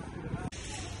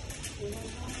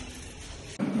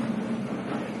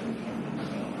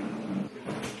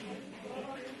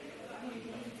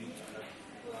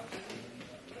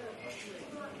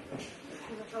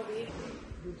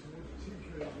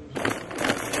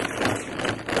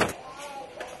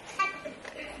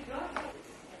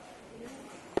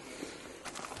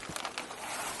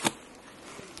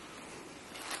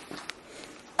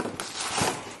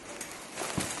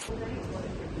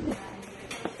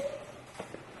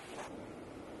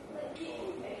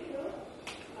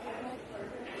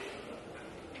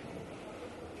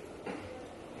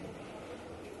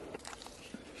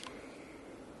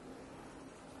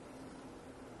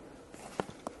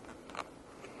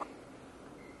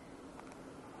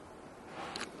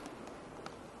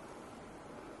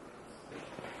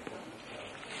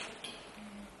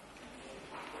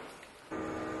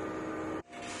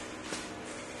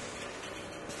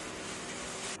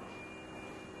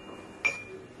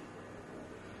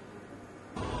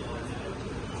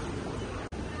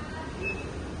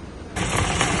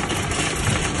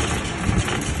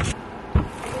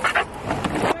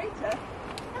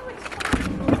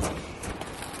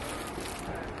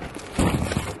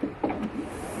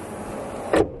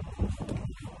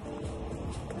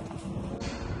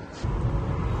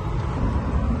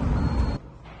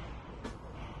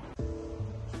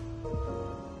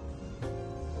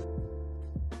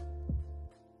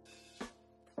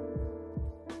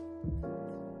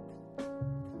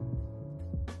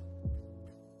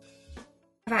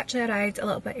 I've actually arrived a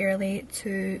little bit early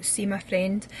to see my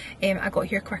friend. I got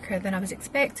here quicker than I was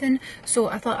expecting, so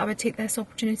I thought I would take this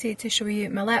opportunity to show you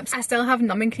my lips. I still have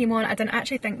numbing cream on. I didn't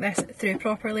actually think this through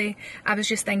properly. I was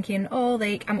just thinking, oh,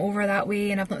 like, I'm over that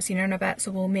way and I've not seen her in a bit,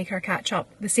 so we'll make her catch up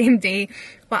the same day.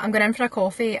 But I'm going in for a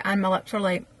coffee and my lips are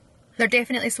like, they're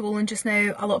definitely swollen just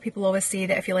now. A lot of people always say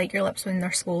that if you like your lips when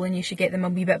they're swollen, you should get them a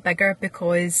wee bit bigger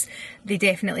because they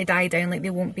definitely die down. Like, they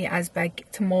won't be as big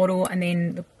tomorrow, and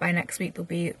then by next week they'll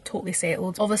be totally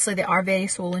settled. Obviously they are very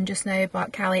swollen just now,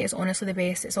 but Callie is honestly the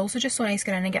best. It's also just so nice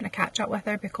getting in and getting a catch up with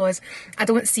her because I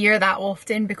don't see her that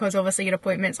often, because obviously your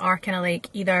appointments are kind of like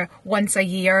either once a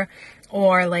year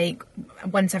or like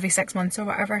once every 6 months or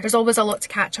whatever. There's always a lot to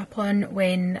catch up on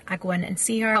when I go in and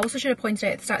see her. I also should have pointed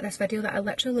out at the start of this video that I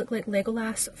literally look like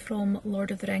Legolas from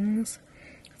Lord of the Rings.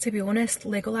 To be honest,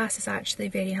 Legolas is actually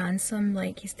very handsome.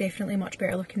 Like, he's definitely much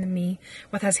better looking than me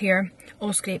with his hair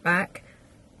all straight back.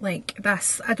 Like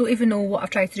this, I don't even know what I've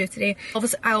tried to do today.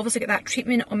 I obviously got that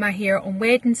treatment on my hair on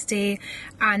Wednesday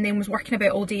and then was working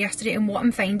about all day yesterday, and what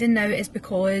I'm finding now is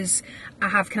because I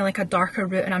have kind of like a darker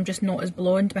root and I'm just not as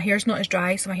blonde, my hair's not as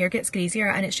dry, so my hair gets greasier,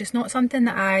 and it's just not something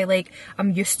that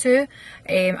I'm used to.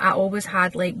 I always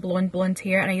had like blonde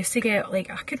hair, and I used to get like,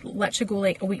 I could literally go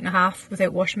like a week and a half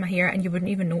without washing my hair and you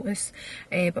wouldn't even notice.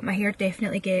 But my hair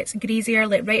definitely gets greasier,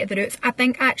 like right at the roots. I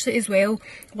think actually as well,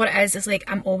 what it is like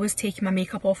I'm always taking my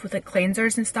makeup off with like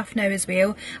cleansers and stuff now as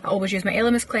well. I always use my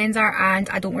Elemis cleanser and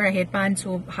I don't wear a headband,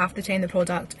 so half the time the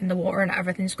product and the water and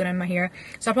everything's going in my hair.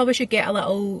 So I probably should get a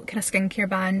little kind of skincare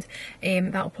band.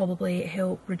 That'll probably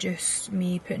help reduce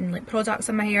me putting like products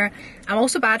in my hair. I'm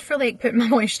also bad for like putting my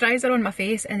moisturiser on my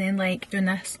face and then like doing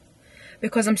this,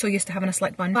 because I'm so used to having a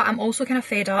slick bun. But I'm also kind of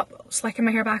fed up slicking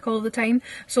my hair back all the time,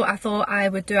 so I thought I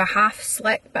would do a half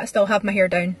slick but I still have my hair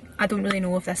down. I don't really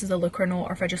know if this is a look or not,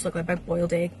 or if I just look like a big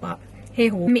boiled egg, but hey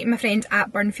ho. I'm meeting my friend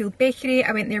at Burnfield Bakery.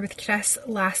 I went there with Chris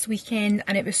last weekend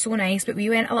and it was so nice, but we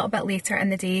went a little bit later in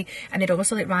the day and they'd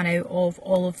obviously like ran out of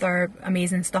all of their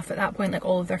amazing stuff at that point, like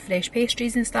all of their fresh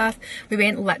pastries and stuff. We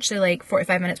went literally like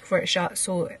 45 minutes before it shut,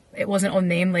 so it wasn't on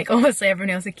them. Like, obviously everyone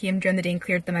else that came during the day and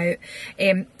cleared them out.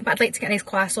 But I'd like to get a nice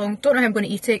croissant. Don't know how I'm going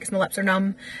to eat it because my lips are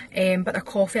numb. But their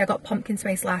coffee, I got pumpkin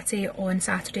spice latte on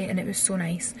Saturday and it was so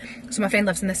nice. So my friend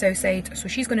lives in the south side, so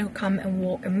she's going to come and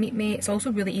walk and meet me. It's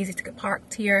also really easy to get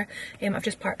parked here. I've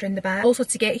just parked around the back. Also,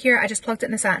 to get here I just plugged it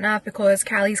in the sat nav because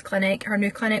Callie's clinic, her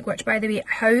new clinic, which by the way,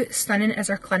 how stunning is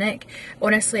her clinic?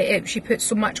 Honestly, she put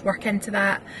so much work into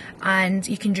that and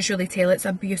you can just really tell it's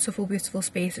a beautiful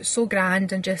space. It's so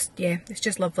grand and just, yeah, it's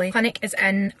just lovely. Clinic is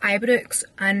in Ibrox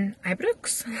and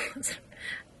Ibrox?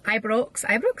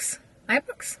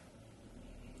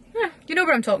 Yeah, you know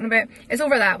what I'm talking about. It's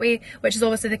over that way, which is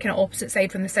obviously the kind of opposite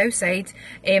side from the south side.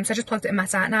 So I just plugged it in my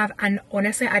sat nav and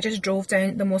honestly I just drove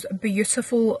down the most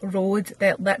beautiful road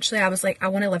that literally I was like, I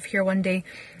want to live here one day.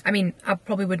 I mean, I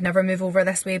probably would never move over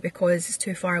this way because it's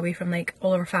too far away from like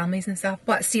all of our families and stuff,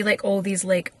 but see like all these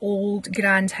like old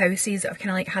grand houses that have kind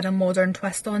of like had a modern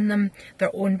twist on them,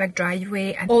 their own big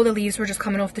driveway, and all the leaves were just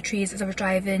coming off the trees as I was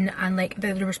driving, and like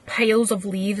there was piles of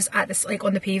leaves at this like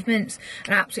on the pavements,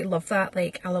 and I absolutely love that.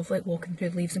 Like, I love like walking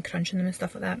through the leaves and crunching them and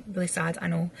stuff like that. Really sad, I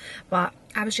know, but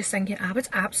I was just thinking I would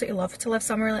absolutely love to live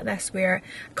somewhere like this where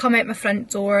I come out my front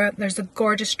door, there's the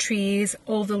gorgeous trees,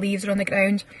 all the leaves are on the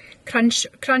ground, crunch,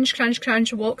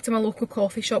 walk to my local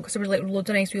coffee shop because there were like loads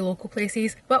of nice wee local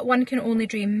places. But one can only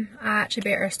dream. I actually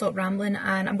better stop rambling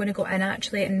and I'm going to go in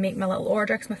actually and make my little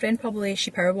order because my friend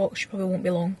she power walks, she probably won't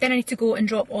be long. Then I need to go and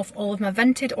drop off all of my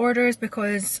Vinted orders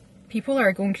because people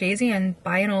are going crazy and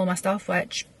buying all my stuff,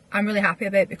 which I'm really happy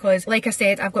about because, like I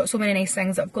said, I've got so many nice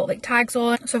things that I've got like tags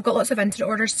on, so I've got lots of Vinted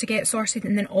orders to get sorted,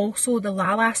 and then also the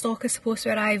Lala stock is supposed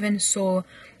to arrive in, so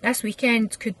this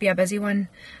weekend could be a busy one,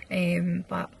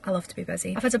 but I love to be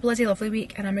busy. I've had a bloody lovely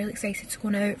week and I'm really excited to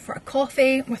go out for a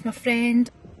coffee with my friend.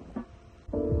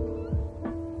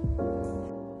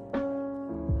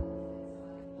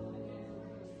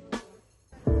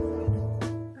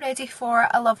 Ready for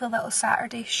a lovely little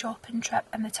Saturday shopping trip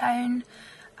in the town.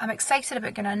 I'm excited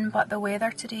about going in, but the weather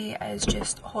today is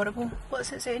just horrible.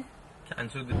 What's it saying?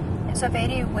 Cancelled. It's a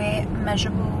very wet,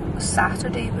 miserable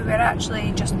Saturday. We were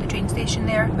actually just at the train station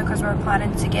there because we were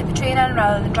planning to get the train in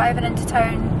rather than driving into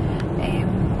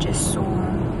town, just so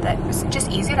that it's just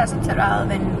easier, isn't it, rather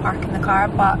than parking the car.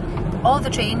 But all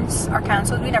the trains are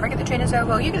cancelled. We never get the train as well.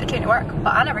 Well, you get the train to work,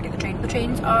 but I never get the train. The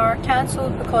trains are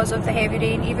cancelled because of the heavy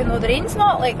rain, even though the rain's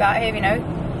not like that heavy now.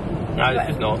 No, it's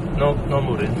just not. No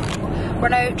more rain. We're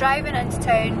now driving into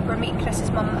town. We're meeting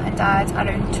Chris's mum and dad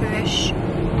around 2ish,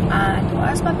 and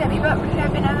well, it's maybe a wee bit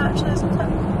heavy now actually, isn't it?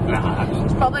 Nah.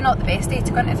 It's probably not the best day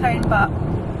to go into town, but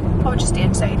probably just stay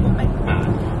inside, won't we?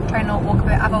 Try not walk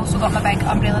about. I've also got my big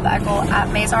umbrella that I got at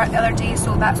Mezart the other day,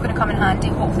 so that's going to come in handy.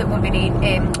 Hopefully it won't be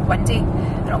windy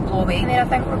and it'll blow away. And then I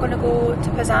think we're going to go to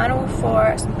Pisano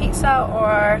for some pizza,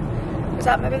 or is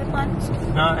that maybe the plans?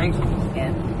 No, I think so.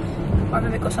 Yeah. Or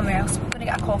maybe go somewhere else. I'm going to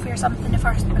get a coffee or something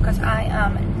first because I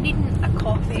am needing a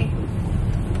coffee.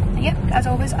 And yeah, as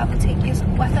always, I will take you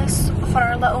with us for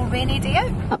our little rainy day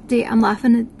out. Update, I'm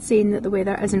laughing at saying that the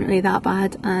weather isn't really that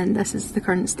bad, and this is the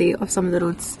current state of some of the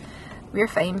roads. We're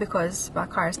fine because my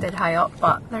car is dead high up,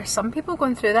 but there's some people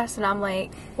going through this and I'm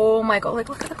like, oh my god, like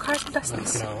look at the cars in the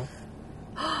distance. No.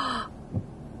 I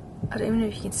don't even know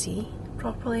if you can see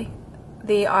properly.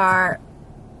 They are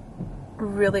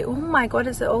really, oh my god,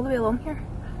 is it all the way along here?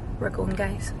 We're going,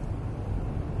 guys.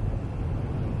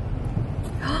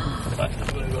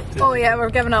 Oh yeah, we're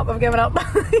giving up, I've given up.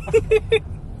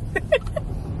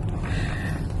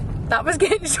 That was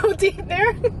getting so deep there.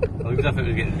 It looks as if it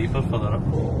was getting deeper further up.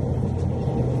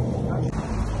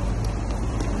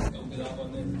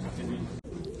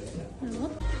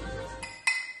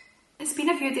 It's been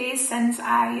a few days since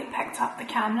I picked up the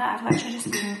camera. I've literally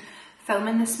just been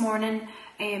filming this morning.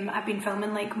 I've been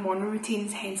filming like morning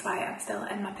routines, hence why I'm still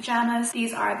in my pyjamas.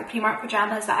 These are the Primark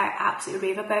pyjamas that I absolutely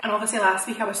rave about. And obviously last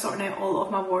week I was sorting out all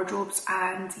of my wardrobes,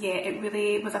 and yeah, it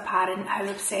really was apparent how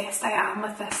obsessed I am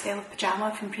with this style of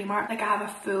pyjama from Primark. Like I have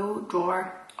a full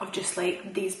drawer of just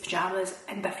like these pyjamas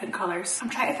in different colours.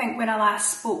 I'm trying to think when I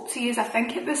last spoke to you. I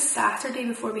think it was Saturday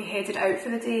before we headed out for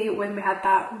the day when we had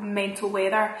that mental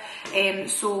weather.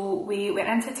 So we went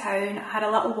into town, had a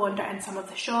little wander in some of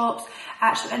the shops,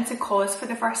 actually into Cos for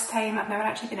the first time. I've never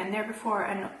actually been in there before,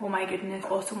 and oh my goodness,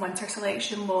 autumn winter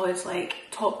selection was like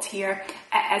top tier.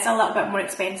 It is a little bit more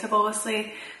expensive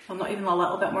obviously. Well, not even a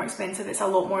little bit more expensive, it's a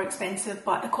lot more expensive,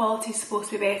 but the quality is supposed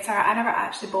to be better. I never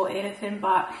actually bought anything,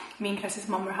 but me and Chris's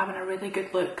mum were having a really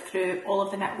good look through all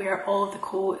of the knitwear, all of the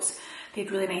coats. They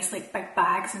had really nice like big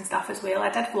bags and stuff as well. I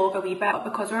did vlog a wee bit, but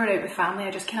because we were out with family,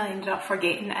 I just kind of ended up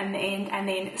forgetting in the end. And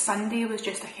then Sunday was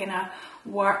just a kind of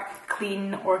work,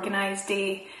 clean, organised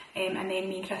day. And then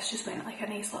me and Chris just went like a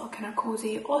nice little kind of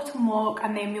cosy autumn walk,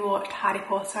 and then we watched Harry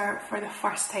Potter for the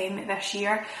first time this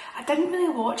year. I didn't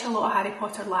really watch a lot of Harry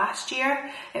Potter last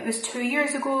year. It was 2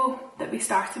 years ago that we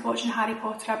started watching Harry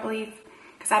Potter, I believe,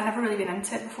 because I'd never really been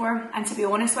into it before. And to be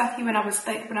honest with you, when I was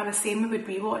saying we would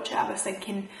rewatch it, I was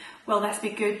thinking, will this be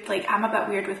good? Like, I'm a bit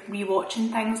weird with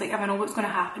rewatching things. Like, if I know what's going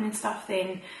to happen and stuff,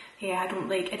 then yeah, I don't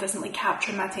like, it doesn't like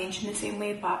capture my attention the same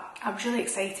way. But I was really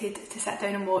excited to sit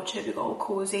down and watch it. We got all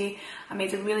cosy. I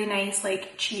made a really nice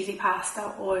like cheesy pasta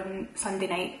on Sunday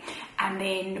night, and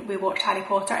then we watched Harry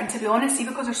Potter. And to be honest, see,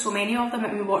 because there's so many of them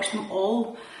and we watched them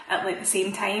all at like the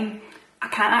same time, I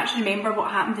can't actually remember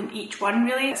what happened in each one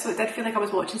really, so it did feel like I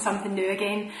was watching something new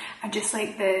again. And just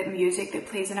like the music that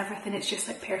plays and everything, it's just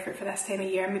like perfect for this time of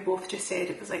year, and we both just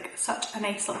said it was like such a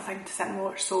nice little thing to sit and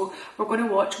watch. So we're going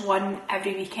to watch one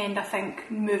every weekend, I think,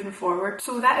 moving forward.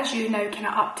 So that is you now kind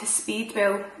of up to speed.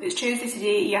 Well, it's Tuesday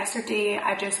today. Yesterday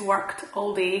I just worked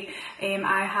all day.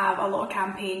 I have a lot of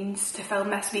campaigns to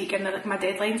film this week, and like my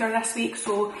deadlines are this week,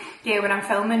 so yeah, when I'm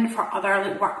filming for other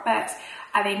like work bits,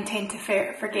 I then tend to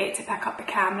forget to pick up the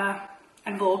camera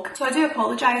and vlog. So I do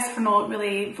apologise for not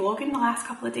really vlogging the last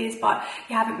couple of days, but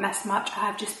you haven't missed much. I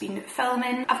have just been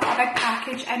filming. I've got a big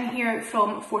package in here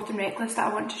from Fourth and Reckless that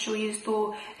I want to show you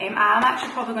though. I'm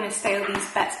actually probably going to style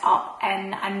these bits up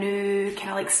in a new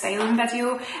kind of like styling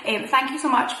video. Thank you so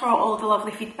much for all the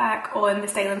lovely feedback on the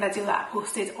styling video that I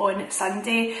posted on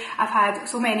Sunday. I've had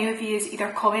so many of you either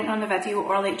commenting on the video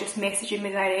or like just messaging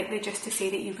me directly just to say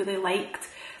that you really liked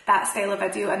that style of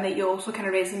video, and that you also kind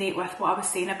of resonate with what I was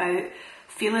saying about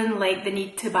feeling like the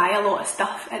need to buy a lot of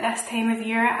stuff at this time of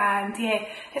year. And yeah,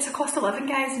 it's a cost of living,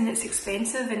 guys, and it's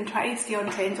expensive, and trying to stay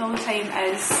on trends all the time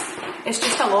it's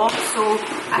just a lot. So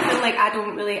I feel like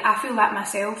I feel that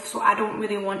myself, so I don't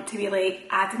really want to be like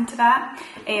adding to that.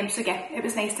 So yeah, it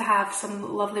was nice to have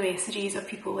some lovely messages of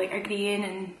people like agreeing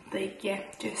and like, yeah,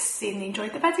 just saying they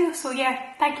enjoyed the video. So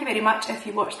yeah, thank you very much if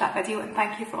you watched that video, and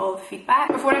thank you for all the feedback.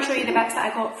 Before I show you the bits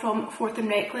that I got from Fourth and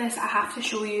Reckless, I have to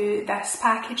show you this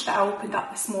package that I opened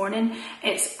up this morning.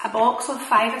 It's a box of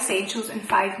 5 essentials in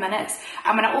 5 minutes,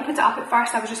 and when I opened it up at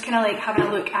first I was just kind of like having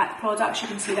a look at the products. You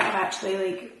can see that I've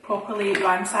actually like properly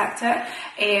ransacked it,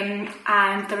 and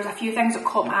there was a few things that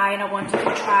caught my eye and I wanted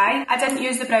to try. I didn't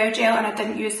use the brow gel and I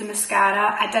didn't use the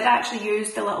mascara. I did actually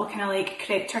use the little kind of like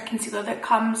corrector concealer that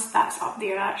comes, that's up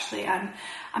there actually, and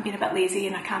I'm being a bit lazy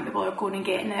and I can't be bothered going and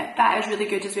getting it. That is really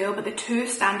good as well, but the two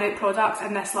standout products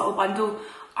in this little bundle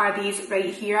are these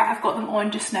right here. I've got them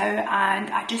on just now, and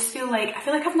I feel like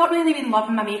I've not really been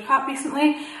loving my makeup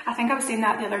recently. I think I was saying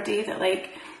that the other day, that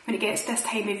like when it gets this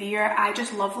time of year, I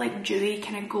just love like dewy,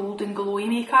 kind of golden glowy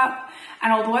makeup.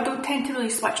 And although I don't tend to really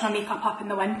switch my makeup up in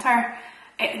the winter,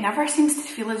 it never seems to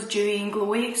feel as dewy and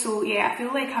glowy. So yeah, I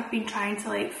feel like I've been trying to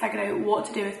like figure out what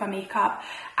to do with my makeup.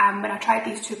 And when I tried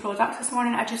these 2 products this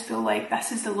morning, I just feel like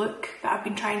this is the look that I've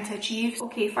been trying to achieve.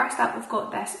 Okay, first up we've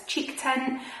got this cheek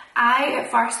tint. I,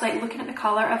 at first, like looking at the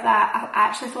colour of that, I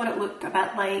actually thought it looked a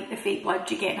bit like the fake blood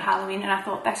you get in Halloween, and I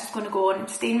thought this is going to go on and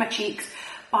stain my cheeks.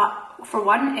 But for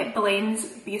one, it blends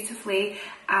beautifully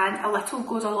and a little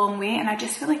goes a long way, and I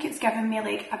just feel like it's giving me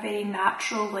like a very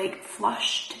natural like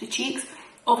flush to the cheeks.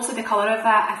 Obviously the colour of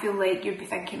that, I feel like you'd be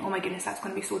thinking, oh my goodness, that's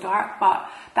going to be so dark, but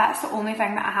that's the only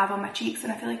thing that I have on my cheeks,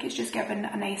 and I feel like it's just given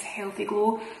a nice healthy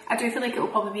glow. I do feel like it will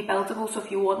probably be buildable, so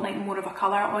if you want like more of a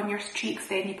colour on your cheeks,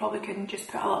 then you probably couldn't just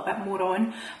put a little bit more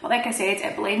on. But like I said,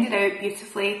 it blended out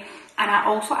beautifully. And I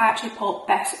also actually popped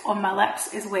this on my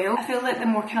lips as well. I feel like the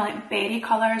more kind of like berry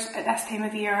colours at this time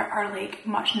of year are like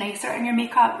much nicer in your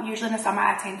makeup. Usually in the summer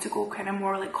I tend to go kind of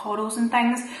more like corals and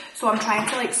things. So I'm trying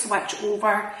to like switch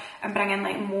over and bring in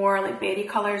like more like berry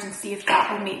colours and see if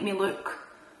that will make me look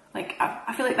like,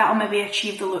 I feel like that'll maybe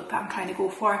achieve the look that I'm trying to go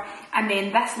for. And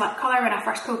then this lip colour, when I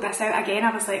first pulled this out, again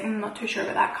I was like, I'm not too sure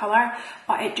about that colour,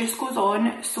 but it just goes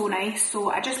on so nice.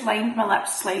 So I just lined my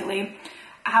lips slightly.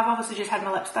 I have obviously just had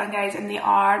my lips done, guys, and they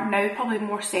are now probably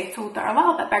more settled. They're a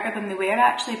little bit bigger than they were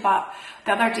actually, but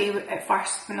the other day at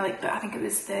first, when I think it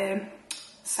was the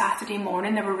Saturday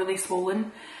morning, they were really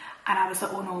swollen. And I was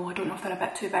like, oh no, I don't know if they're a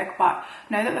bit too big, but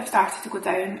now that they've started to go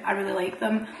down, I really like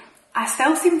them. I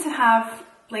still seem to have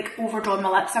like overdrawn my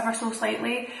lips ever so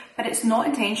slightly, but it's not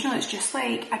intentional, it's just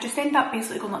like, I just end up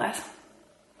basically going like this.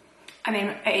 And then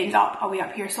it ends up a way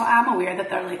up here, so I am aware that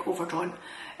they're like overdrawn.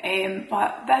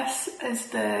 But this is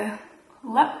the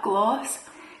lip gloss.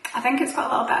 I think it's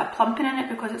got a little bit of plumping in it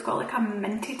because it's got like a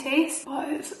minty taste, but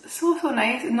it's so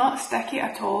nice, not sticky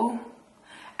at all.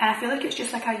 And I feel like it's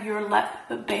just like a Your Lip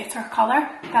but better colour.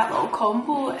 That little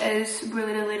combo is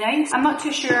really nice. I'm not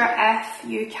too sure if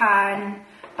you can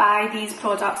buy these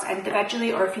products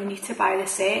individually or if you need to buy the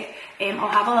set. I'll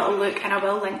have a little look and I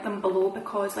will link them below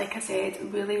because like I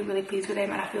said, really pleased with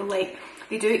them, and I feel like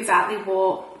they do exactly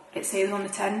what it says on the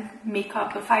tin.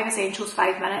 Makeup, the 5 essentials,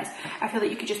 5 minutes. I feel like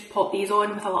you could just pop these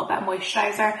on with a little bit of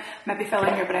moisturiser, maybe fill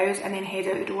in your brows and then head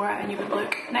out the door and you would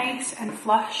look nice and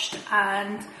flushed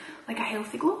and like a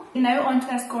healthy glow. Now onto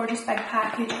this gorgeous big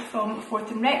package from Fourth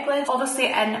and Reckless. Obviously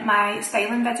in my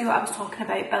styling video I was talking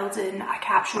about building a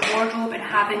capsule wardrobe and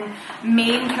having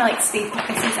main kind of like staple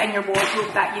pieces in your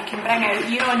wardrobe that you can bring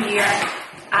out year on year.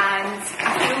 And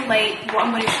I feel like what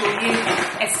I'm going to show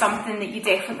you is something that you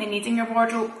definitely need in your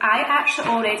wardrobe. I actually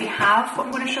already have what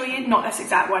I'm going to show you, not this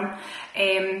exact one.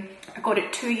 I got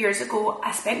it 2 years ago.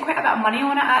 I spent quite a bit of money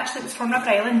on it actually. It was from River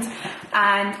Island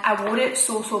and I wore it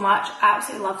so much. I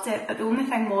absolutely loved it, but the only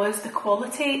thing was the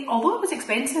quality, although it was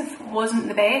expensive, wasn't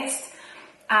the best.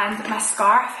 And my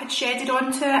scarf had shedded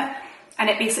onto it and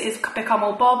it basically has become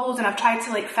all bobbled, and I've tried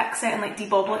to like fix it and like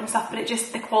debobble it and stuff, but it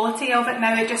just, the quality of it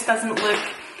now, it just doesn't look,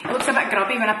 it looks a bit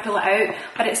grubby when I pull it out,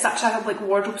 but it's such a like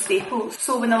wardrobe staple.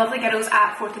 So when the lovely girls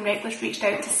at Fourth and Reckless reached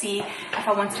out to see if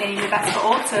I wanted any new bits for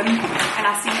autumn, and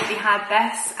I seen that they had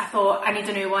this, I thought I need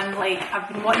a new one. Like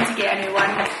I've been wanting to get a new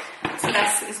one, so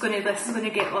this is going to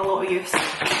get a lot of use.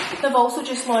 They've also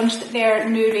just launched their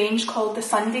new range called the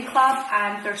Sunday Club,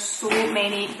 and there's so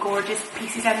many gorgeous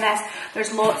pieces in this.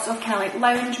 There's lots of kind of like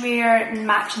loungewear,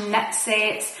 matching knit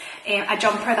sets, a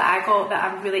jumper that I got that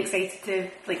I'm really excited to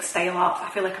like style up.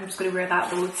 I feel like I'm just going to wear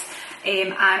that loads.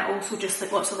 And also just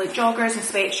like lots of like joggers and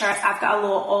sweatshirts. I've got a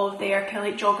lot of their kind of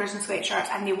like joggers and sweatshirts,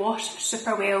 and they wash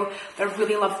super well. They're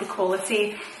really lovely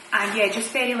quality, and yeah,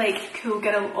 just very like cool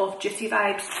girl off duty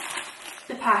vibes.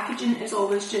 The packaging is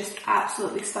always just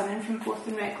absolutely stunning from Fourth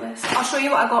and Reckless. I'll show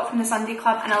you what I got from the Sunday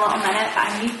Club in a little minute, but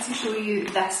I need to show you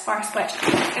this first, which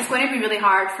is going to be really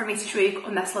hard for me to show you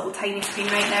on this little tiny screen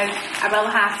right now. I will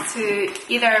have to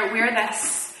either wear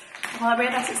this, will I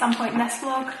wear this at some point in this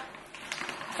vlog?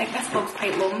 I think this vlog's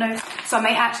quite long now, so I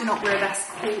might actually not wear this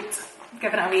coat,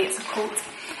 giving it away, it's a coat,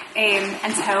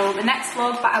 until the next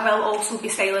vlog, but I will also be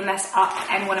styling this up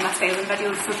in one of my styling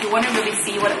videos, so if you want to really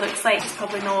see what it looks like, it's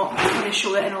probably not going to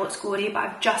show it in all its glory, but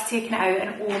I've just taken it out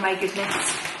and oh my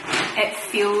goodness, It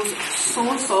feels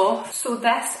so soft. So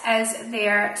this is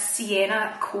their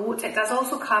sienna coat. It does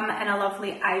also come in a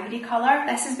lovely ivory colour.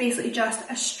 This is basically just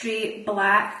a straight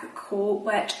black coat,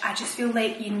 which I just feel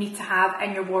like you need to have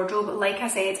in your wardrobe. Like I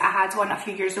said, I had one a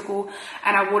few years ago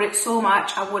and I wore it so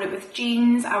much. I wore it with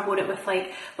jeans, I wore it with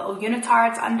like little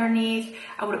unitards underneath,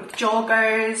 I wore it with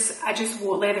joggers, I just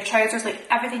wore leather trousers, like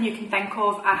everything you can think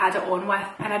of I had it on with,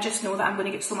 and I just know that I'm going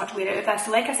to get so much wear out of this.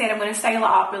 So like I said, I'm going to style it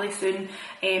up really soon,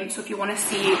 so if you want to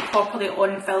see properly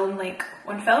on film,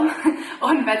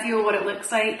 on video what it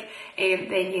looks like, then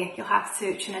yeah, you'll have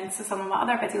to tune into some of my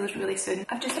other videos really soon.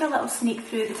 I've just had a little sneak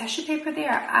through the tissue paper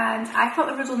there, and I thought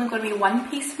there was only going to be one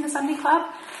piece from the Sunday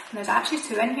Club, and there's actually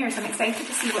two in here, so I'm excited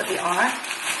to see what they are.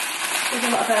 There's a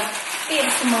little bit of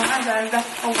ASMR as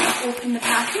I open the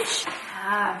package.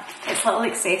 It's little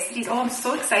accessories. Oh, I'm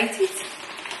so excited.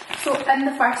 So in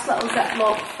the first little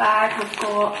Ziploc bag, we've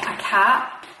got a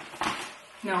cap.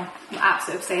 No, I'm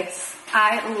absolutely obsessed.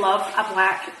 I love a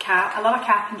black cap. I love a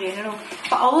cap in general.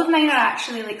 But all of mine are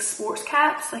actually like sports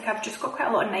caps. Like I've just got quite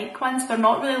a lot of Nike ones. They're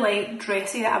not really like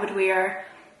dressy that I would wear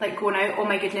like going out. Oh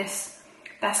my goodness.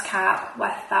 This cap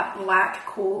with that black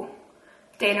coat,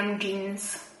 denim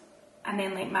jeans, and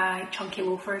then like my chunky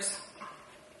loafers.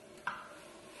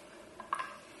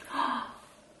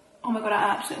 Oh my god,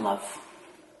 I absolutely love.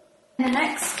 In the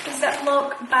next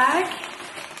Ziploc bag,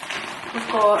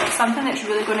 we've got something that's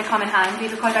really going to come in handy,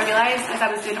 because I realised as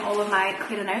I was doing all of my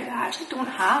clearing out that I actually don't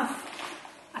have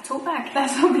a tote bag.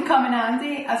 This will be coming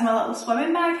handy as my little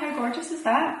swimming bag. How gorgeous is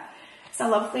that? It's a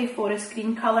lovely forest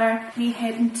green colour. Me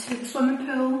heading to the swimming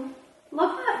pool.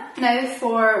 Love that. Now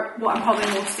for what I'm probably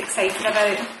most excited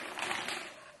about.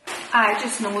 I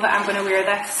just know that I'm going to wear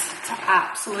this to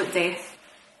absolute death.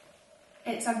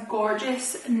 It's a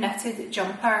gorgeous knitted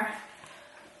jumper,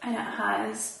 and it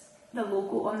has the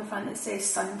logo on the front that says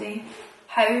Sunday.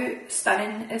 How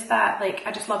stunning is that? Like,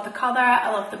 I just love the colour,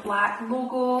 I love the black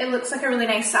logo. It looks like a really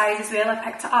nice size as well. I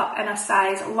picked it up in a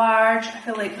size large. I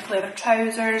feel like with leather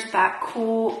trousers, that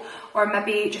coat, or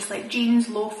maybe just like jeans,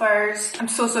 loafers. I'm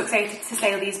so excited to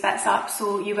style these bits up,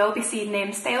 so you will be seeing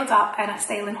them styled up in a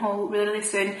styling haul really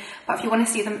soon. But if you want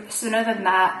to see them sooner than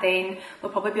that, then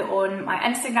they'll probably be on my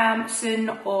Instagram soon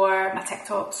or my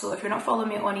TikTok. So if you're not following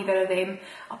me on either of them,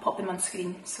 I'll pop them on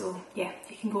screen. So yeah,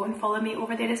 you can go and follow me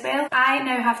over there as well. I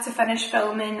now have to finish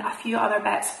filming a few other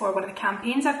bits for one of the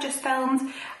campaigns I've just filmed,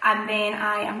 and then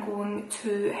I am going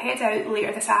to head out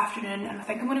later this afternoon, and I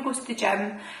think I'm going to go to the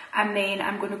gym, and then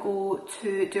I'm going to go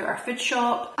to do our food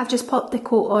shop. I've just popped the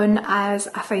coat on as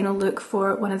a final look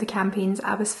for one of the campaigns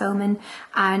I was filming,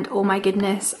 and oh my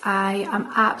goodness, I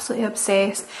am absolutely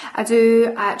obsessed. I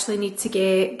do actually need to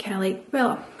get kind of like,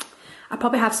 well, I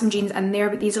probably have some jeans in there,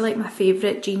 but these are like my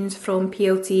favourite jeans from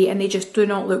PLT, and they just do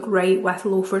not look right with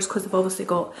loafers because they've obviously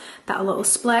got that little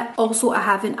split. Also, I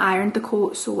haven't ironed the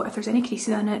coat, so if there's any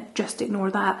creases in it, just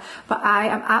ignore that. But I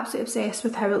am absolutely obsessed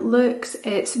with how it looks.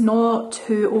 It's not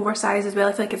too oversized as well.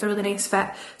 I feel like it's a really nice fit.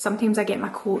 Sometimes I get my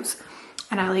coats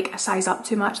and I like a size up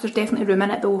too much. There's definitely room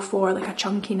in it though for like a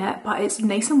chunky knit, but it's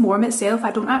nice and warm itself.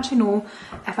 I don't actually know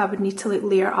if I would need to like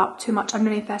layer up too much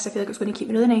underneath this. I feel like it's going to keep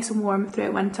me really nice and warm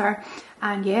throughout winter.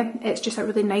 And yeah, it's just a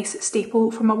really nice staple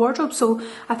for my wardrobe. So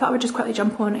I thought I would just quickly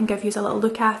jump on and give you a little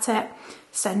look at it,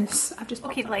 since I've just...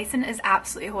 Okay, the lighting is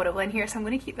absolutely horrible in here, so I'm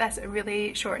going to keep this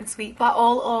really short and sweet. But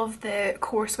all of the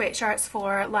core sweatshirts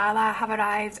for Lala have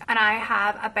arrived, and I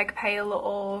have a big pile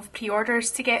of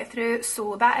pre-orders to get through,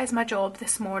 so that is my job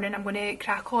this morning. I'm going to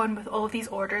crack on with all of these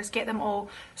orders, get them all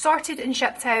sorted and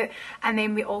shipped out, and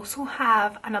then we also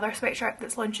have another sweatshirt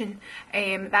that's launching.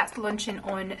 That's launching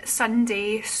on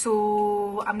Sunday,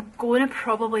 so I'm going to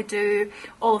probably do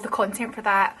all of the content for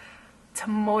that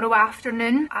tomorrow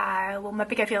afternoon. I will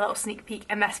maybe give you a little sneak peek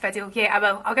in this video. Yeah, I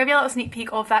will. I'll give you a little sneak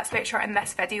peek of that sweatshirt in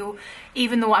this video,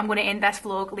 even though I'm going to end this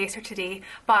vlog later today.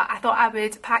 But I thought I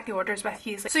would pack the orders with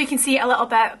you so you can see a little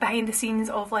bit behind the scenes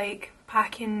of like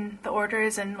packing the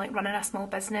orders and like running a small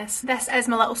business. This is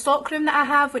my little stock room that I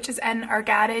have, which is in our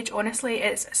garage. Honestly,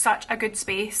 it's such a good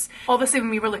space. Obviously, when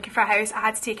we were looking for a house, I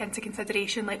had to take into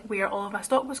consideration like where all of my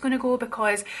stock was going to go,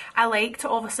 because I like to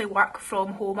obviously work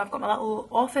from home. I've got my little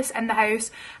office in the house,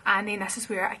 and then this is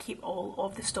where I keep all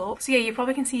of the stock. So yeah, you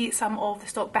probably can see some of the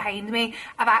stock behind me.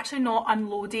 I've actually not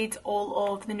unloaded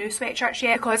all of the new sweatshirts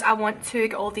yet, because I want to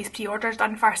get all these pre-orders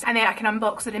done first, and then I can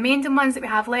unbox the remaining ones that we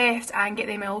have left and get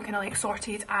them all kind of like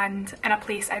sorted and in a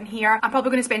place in here. I'm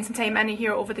probably going to spend some time in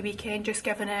here over the weekend, just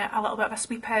giving it a little bit of a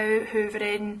sweep out,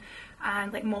 hoovering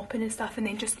and like mopping and stuff, and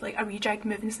then just like a rejig,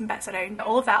 moving some bits around.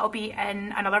 All of that will be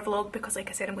in another vlog because like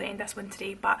I said, I'm going to end this one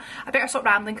today, but I better stop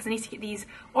rambling because I need to get these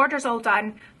orders all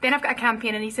done. Then I've got a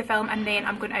campaign I need to film, and then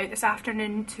I'm going out this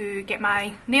afternoon to get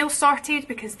my nails sorted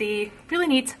because they really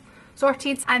need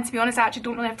sorted. And to be honest, I actually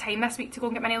don't really have time this week to go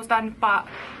and get my nails done, but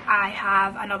I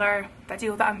have another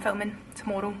video that I'm filming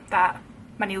tomorrow that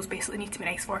my nails basically need to be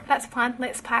nice for. That's the plan.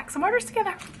 Let's pack some orders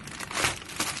together.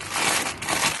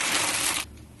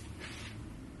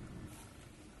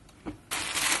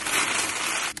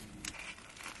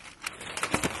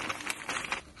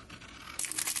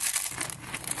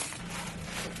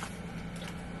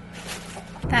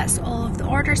 That's all of the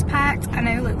orders packed. I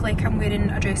now look like I'm wearing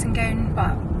a dressing gown,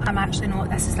 but I'm actually not.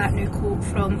 This is that new coat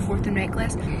from Forth and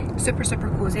Reckless. Super, super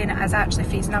cosy, and it is actually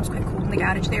freezing. I was quite cold in the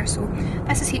garage there, so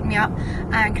this is heating me up.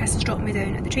 And Chris is dropping me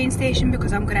down at the train station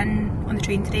because I'm going in on the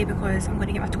train today because I'm going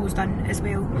to get my toes done as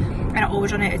well. And I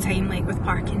always run out of time like with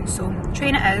parking, so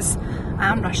train it is.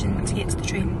 I'm rushing to get to the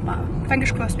train, but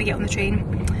fingers crossed we get on the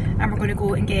train and we're going to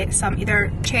go and get some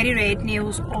either cherry red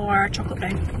nails or chocolate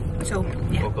brown. So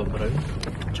yeah. Chocolate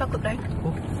brown? Chocolate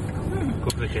brown. Go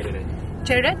for the cherry red.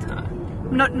 Cherry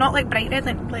red? Not like bright red,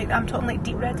 like I'm talking like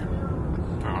deep red.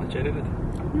 Ah, cherry red.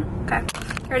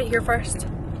 Okay, heard it here first.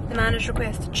 The manager's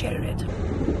request, cherry red.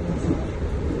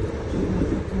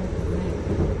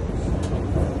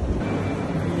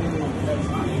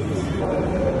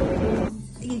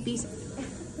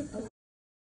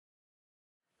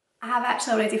 I have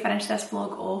actually already finished this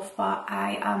vlog off, but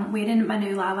I am wearing my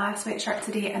new Lala sweatshirt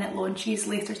today and it launches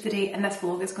later today, and this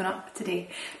vlog is going up today,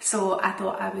 so I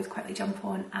thought I would quickly jump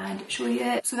on and show you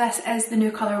it. So this is the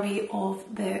new colourway of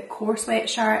the core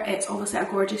sweatshirt. It's obviously a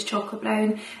gorgeous chocolate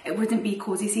brown. It wouldn't be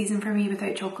cosy season for me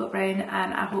without chocolate brown,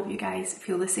 and I hope you guys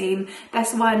feel the same.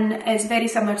 This one is very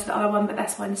similar to the other one, but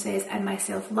this one says in my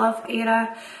self-love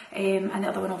era, and the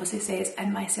other one obviously says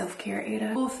in my self-care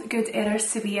era. Both good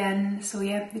eras to be in, so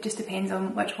yeah, it just depends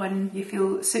on which one you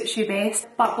feel suits you best.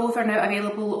 But both are now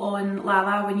available on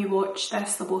Lala. When you watch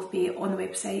this, they'll both be on the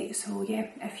website, so yeah,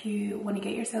 if you want to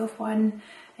get yourself one,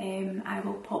 I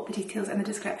will pop the details in the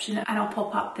description, and I'll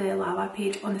pop up the Lala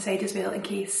page on the side as well in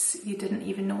case you didn't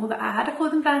even know that I had a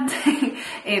clothing brand.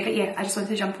 But yeah, I just wanted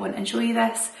to jump on and show you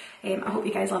this. I hope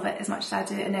you guys love it as much as I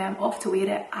do, and I'm off to wear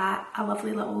it at a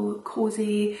lovely little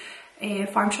cosy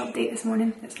farm shop date this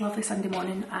morning. It's a lovely Sunday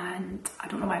morning, and I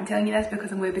don't know why I'm telling you this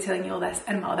because I'm going to be telling you all this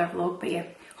in my other vlog, but yeah,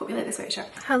 hope you like the sweatshirt.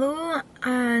 Hello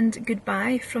and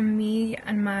goodbye from me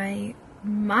and my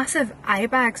massive eye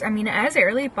bags. I mean, it is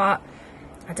early, but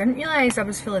I didn't realise I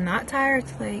was feeling that tired,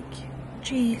 like,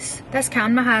 jeez. This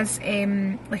camera has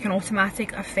like an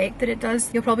automatic effect that it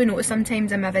does. You'll probably notice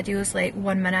sometimes in my videos, like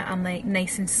 1 minute I'm like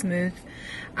nice and smooth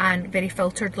and very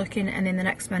filtered looking, and then the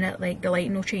next minute like the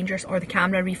lighting will change or the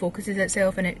camera refocuses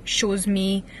itself and it shows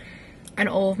me in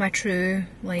all of my true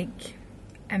like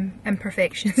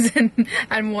imperfections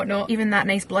and whatnot. Even that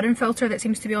nice blurring filter that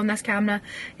seems to be on this camera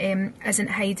isn't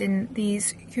hiding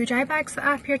these huge eye bags that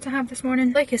I appear to have this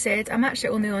morning. Like I said, I'm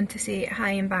actually only on to say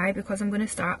hi and bye because I'm going to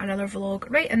start another vlog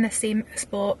right in the same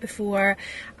spot before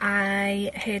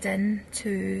I head in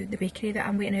to the bakery that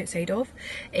I'm waiting outside of.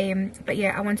 But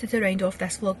yeah, I wanted to round off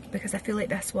this vlog because I feel like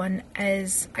this one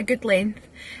is a good length.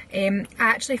 I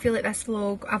actually feel like this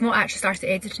vlog, I've not actually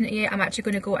started editing it yet. I'm actually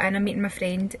going to go in. I'm meeting my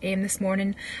friend this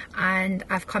morning, and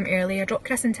I've come early. I dropped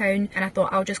Chris in town and I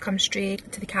thought I'll just come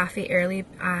straight to the cafe early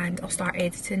and I'll start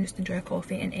editing, just enjoy a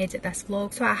coffee and edit this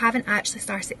vlog. So I haven't actually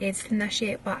started editing this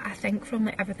yet, but I think from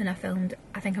like everything I filmed,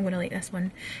 I think I'm going to like this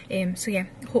one. So yeah,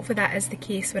 hopefully that is the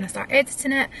case when I start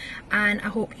editing it, and I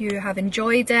hope you have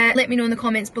enjoyed it. Let me know in the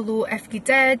comments below if you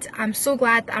did. I'm so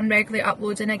glad that I'm regularly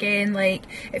uploading again. Like,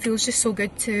 it feels just so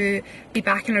good to be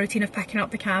back in a routine of picking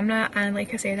up the camera, and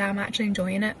like I said, I'm actually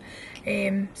enjoying it.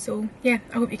 So yeah,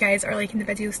 I hope you guys are liking the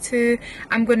videos too.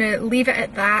 I'm going to leave it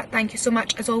at that. Thank you so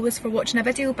much as always for watching a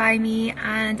video by me,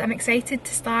 and I'm excited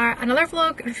to start another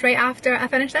vlog right after I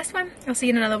finish this one. I'll see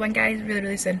you in another one, guys,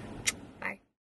 really soon.